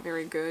generally not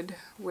very good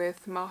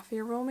with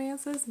mafia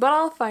romances, but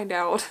I'll find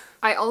out.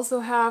 I also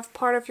have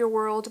Part of Your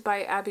World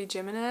by Abby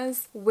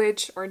Jimenez,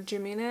 which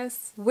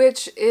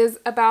is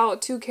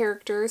about two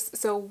characters.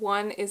 So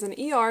one is an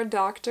ER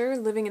doctor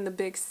living in the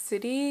big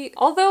city.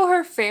 Although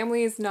her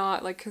family is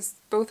not like, because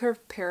both her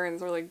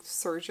parents are like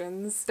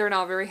surgeons, they're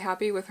not very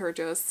happy with her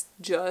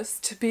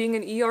just being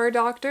an ER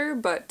doctor.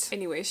 But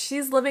anyway,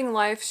 she's living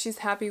life, she's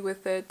happy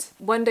with it.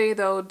 One day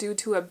though, due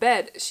to a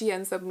bet, she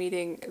ends up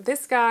meeting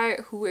this guy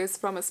who is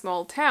from a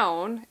small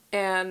town,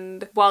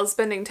 and while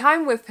spending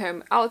time with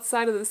him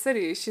outside of the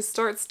city, she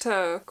starts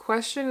to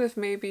question if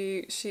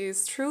maybe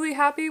she's truly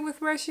happy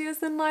with where she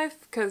is in life,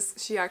 because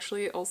she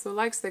actually also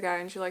likes the guy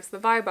and she likes the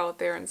vibe out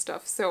there and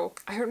stuff. So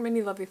I heard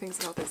many lovely things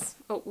about this.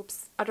 Oh,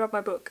 oops, I dropped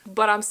my book.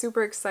 But I'm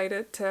super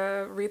excited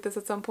to read this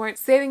at some point.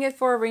 Saving it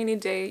for a rainy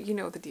day, you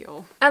know the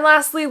deal. And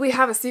lastly, we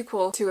have a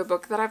sequel to a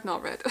book that I've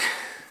not read.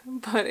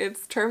 But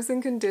it's Terms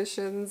and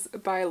Conditions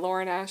by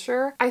Lauren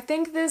Asher. I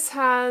think this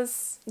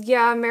has,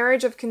 yeah,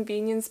 marriage of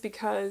convenience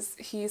because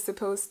he's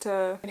supposed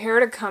to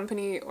inherit a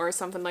company or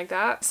something like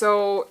that.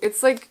 So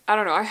it's like, I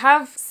don't know, I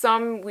have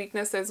some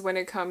weaknesses when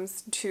it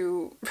comes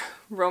to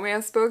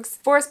romance books.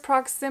 Forced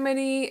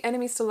proximity,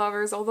 enemies to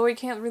lovers, although I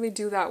can't really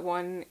do that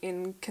one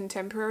in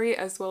contemporary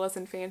as well as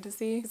in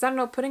fantasy. Because I don't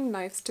know, putting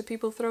knives to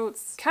people's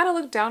throats kind of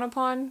looked down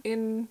upon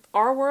in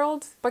our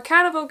world, but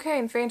kind of okay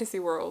in fantasy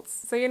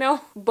worlds. So, you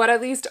know, but at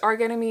least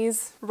arch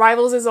enemies.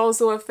 Rivals is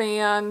also a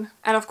fan.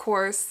 And of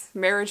course,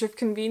 marriage of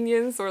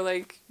convenience, or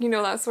like, you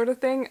know, that sort of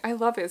thing. I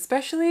love it,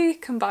 especially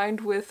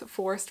combined with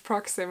forced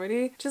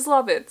proximity. Just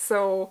love it.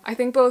 So I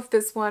think both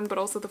this one but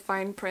also the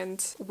fine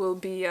print will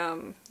be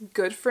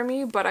good for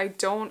me, but I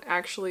don't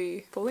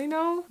actually fully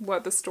know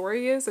what the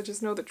story is. I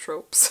just know the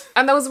tropes.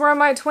 And those were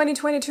my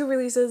 2022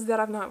 releases that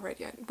I've not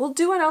read yet. We'll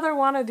do another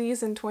one of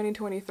these in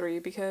 2023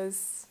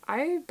 because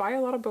I buy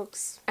a lot of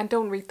books and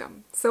don't read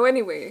them. So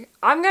anyway,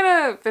 I'm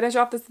gonna finish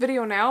off this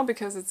video now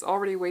because it's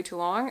already way too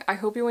long. I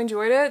hope you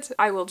enjoyed it.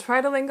 I will try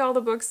to link all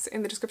the books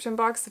in the description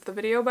box of the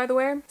video, by the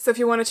way. So if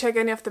you want to check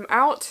any of them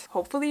out,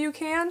 hopefully you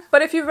can.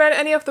 But if you've read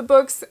any of the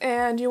books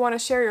and you want to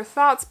share your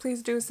thoughts,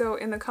 please do so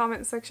in the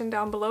comment section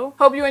down below.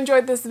 Hope you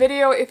enjoyed this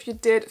video. If you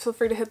did, feel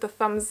free to hit the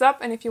thumbs up.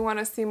 And if you want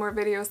to see more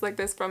videos like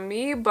this from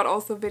me, but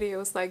also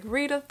videos like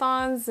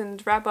readathons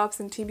and wrap-ups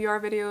and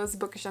TBR videos,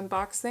 bookish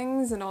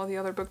unboxings, and all the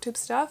other booktube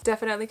stuff,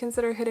 definitely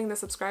consider hitting the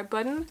subscribe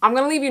button. I'm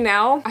gonna leave you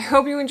now. I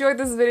hope you enjoyed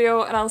this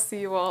video, and I'll see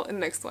you all in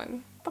the next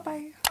one.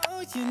 Bye-bye.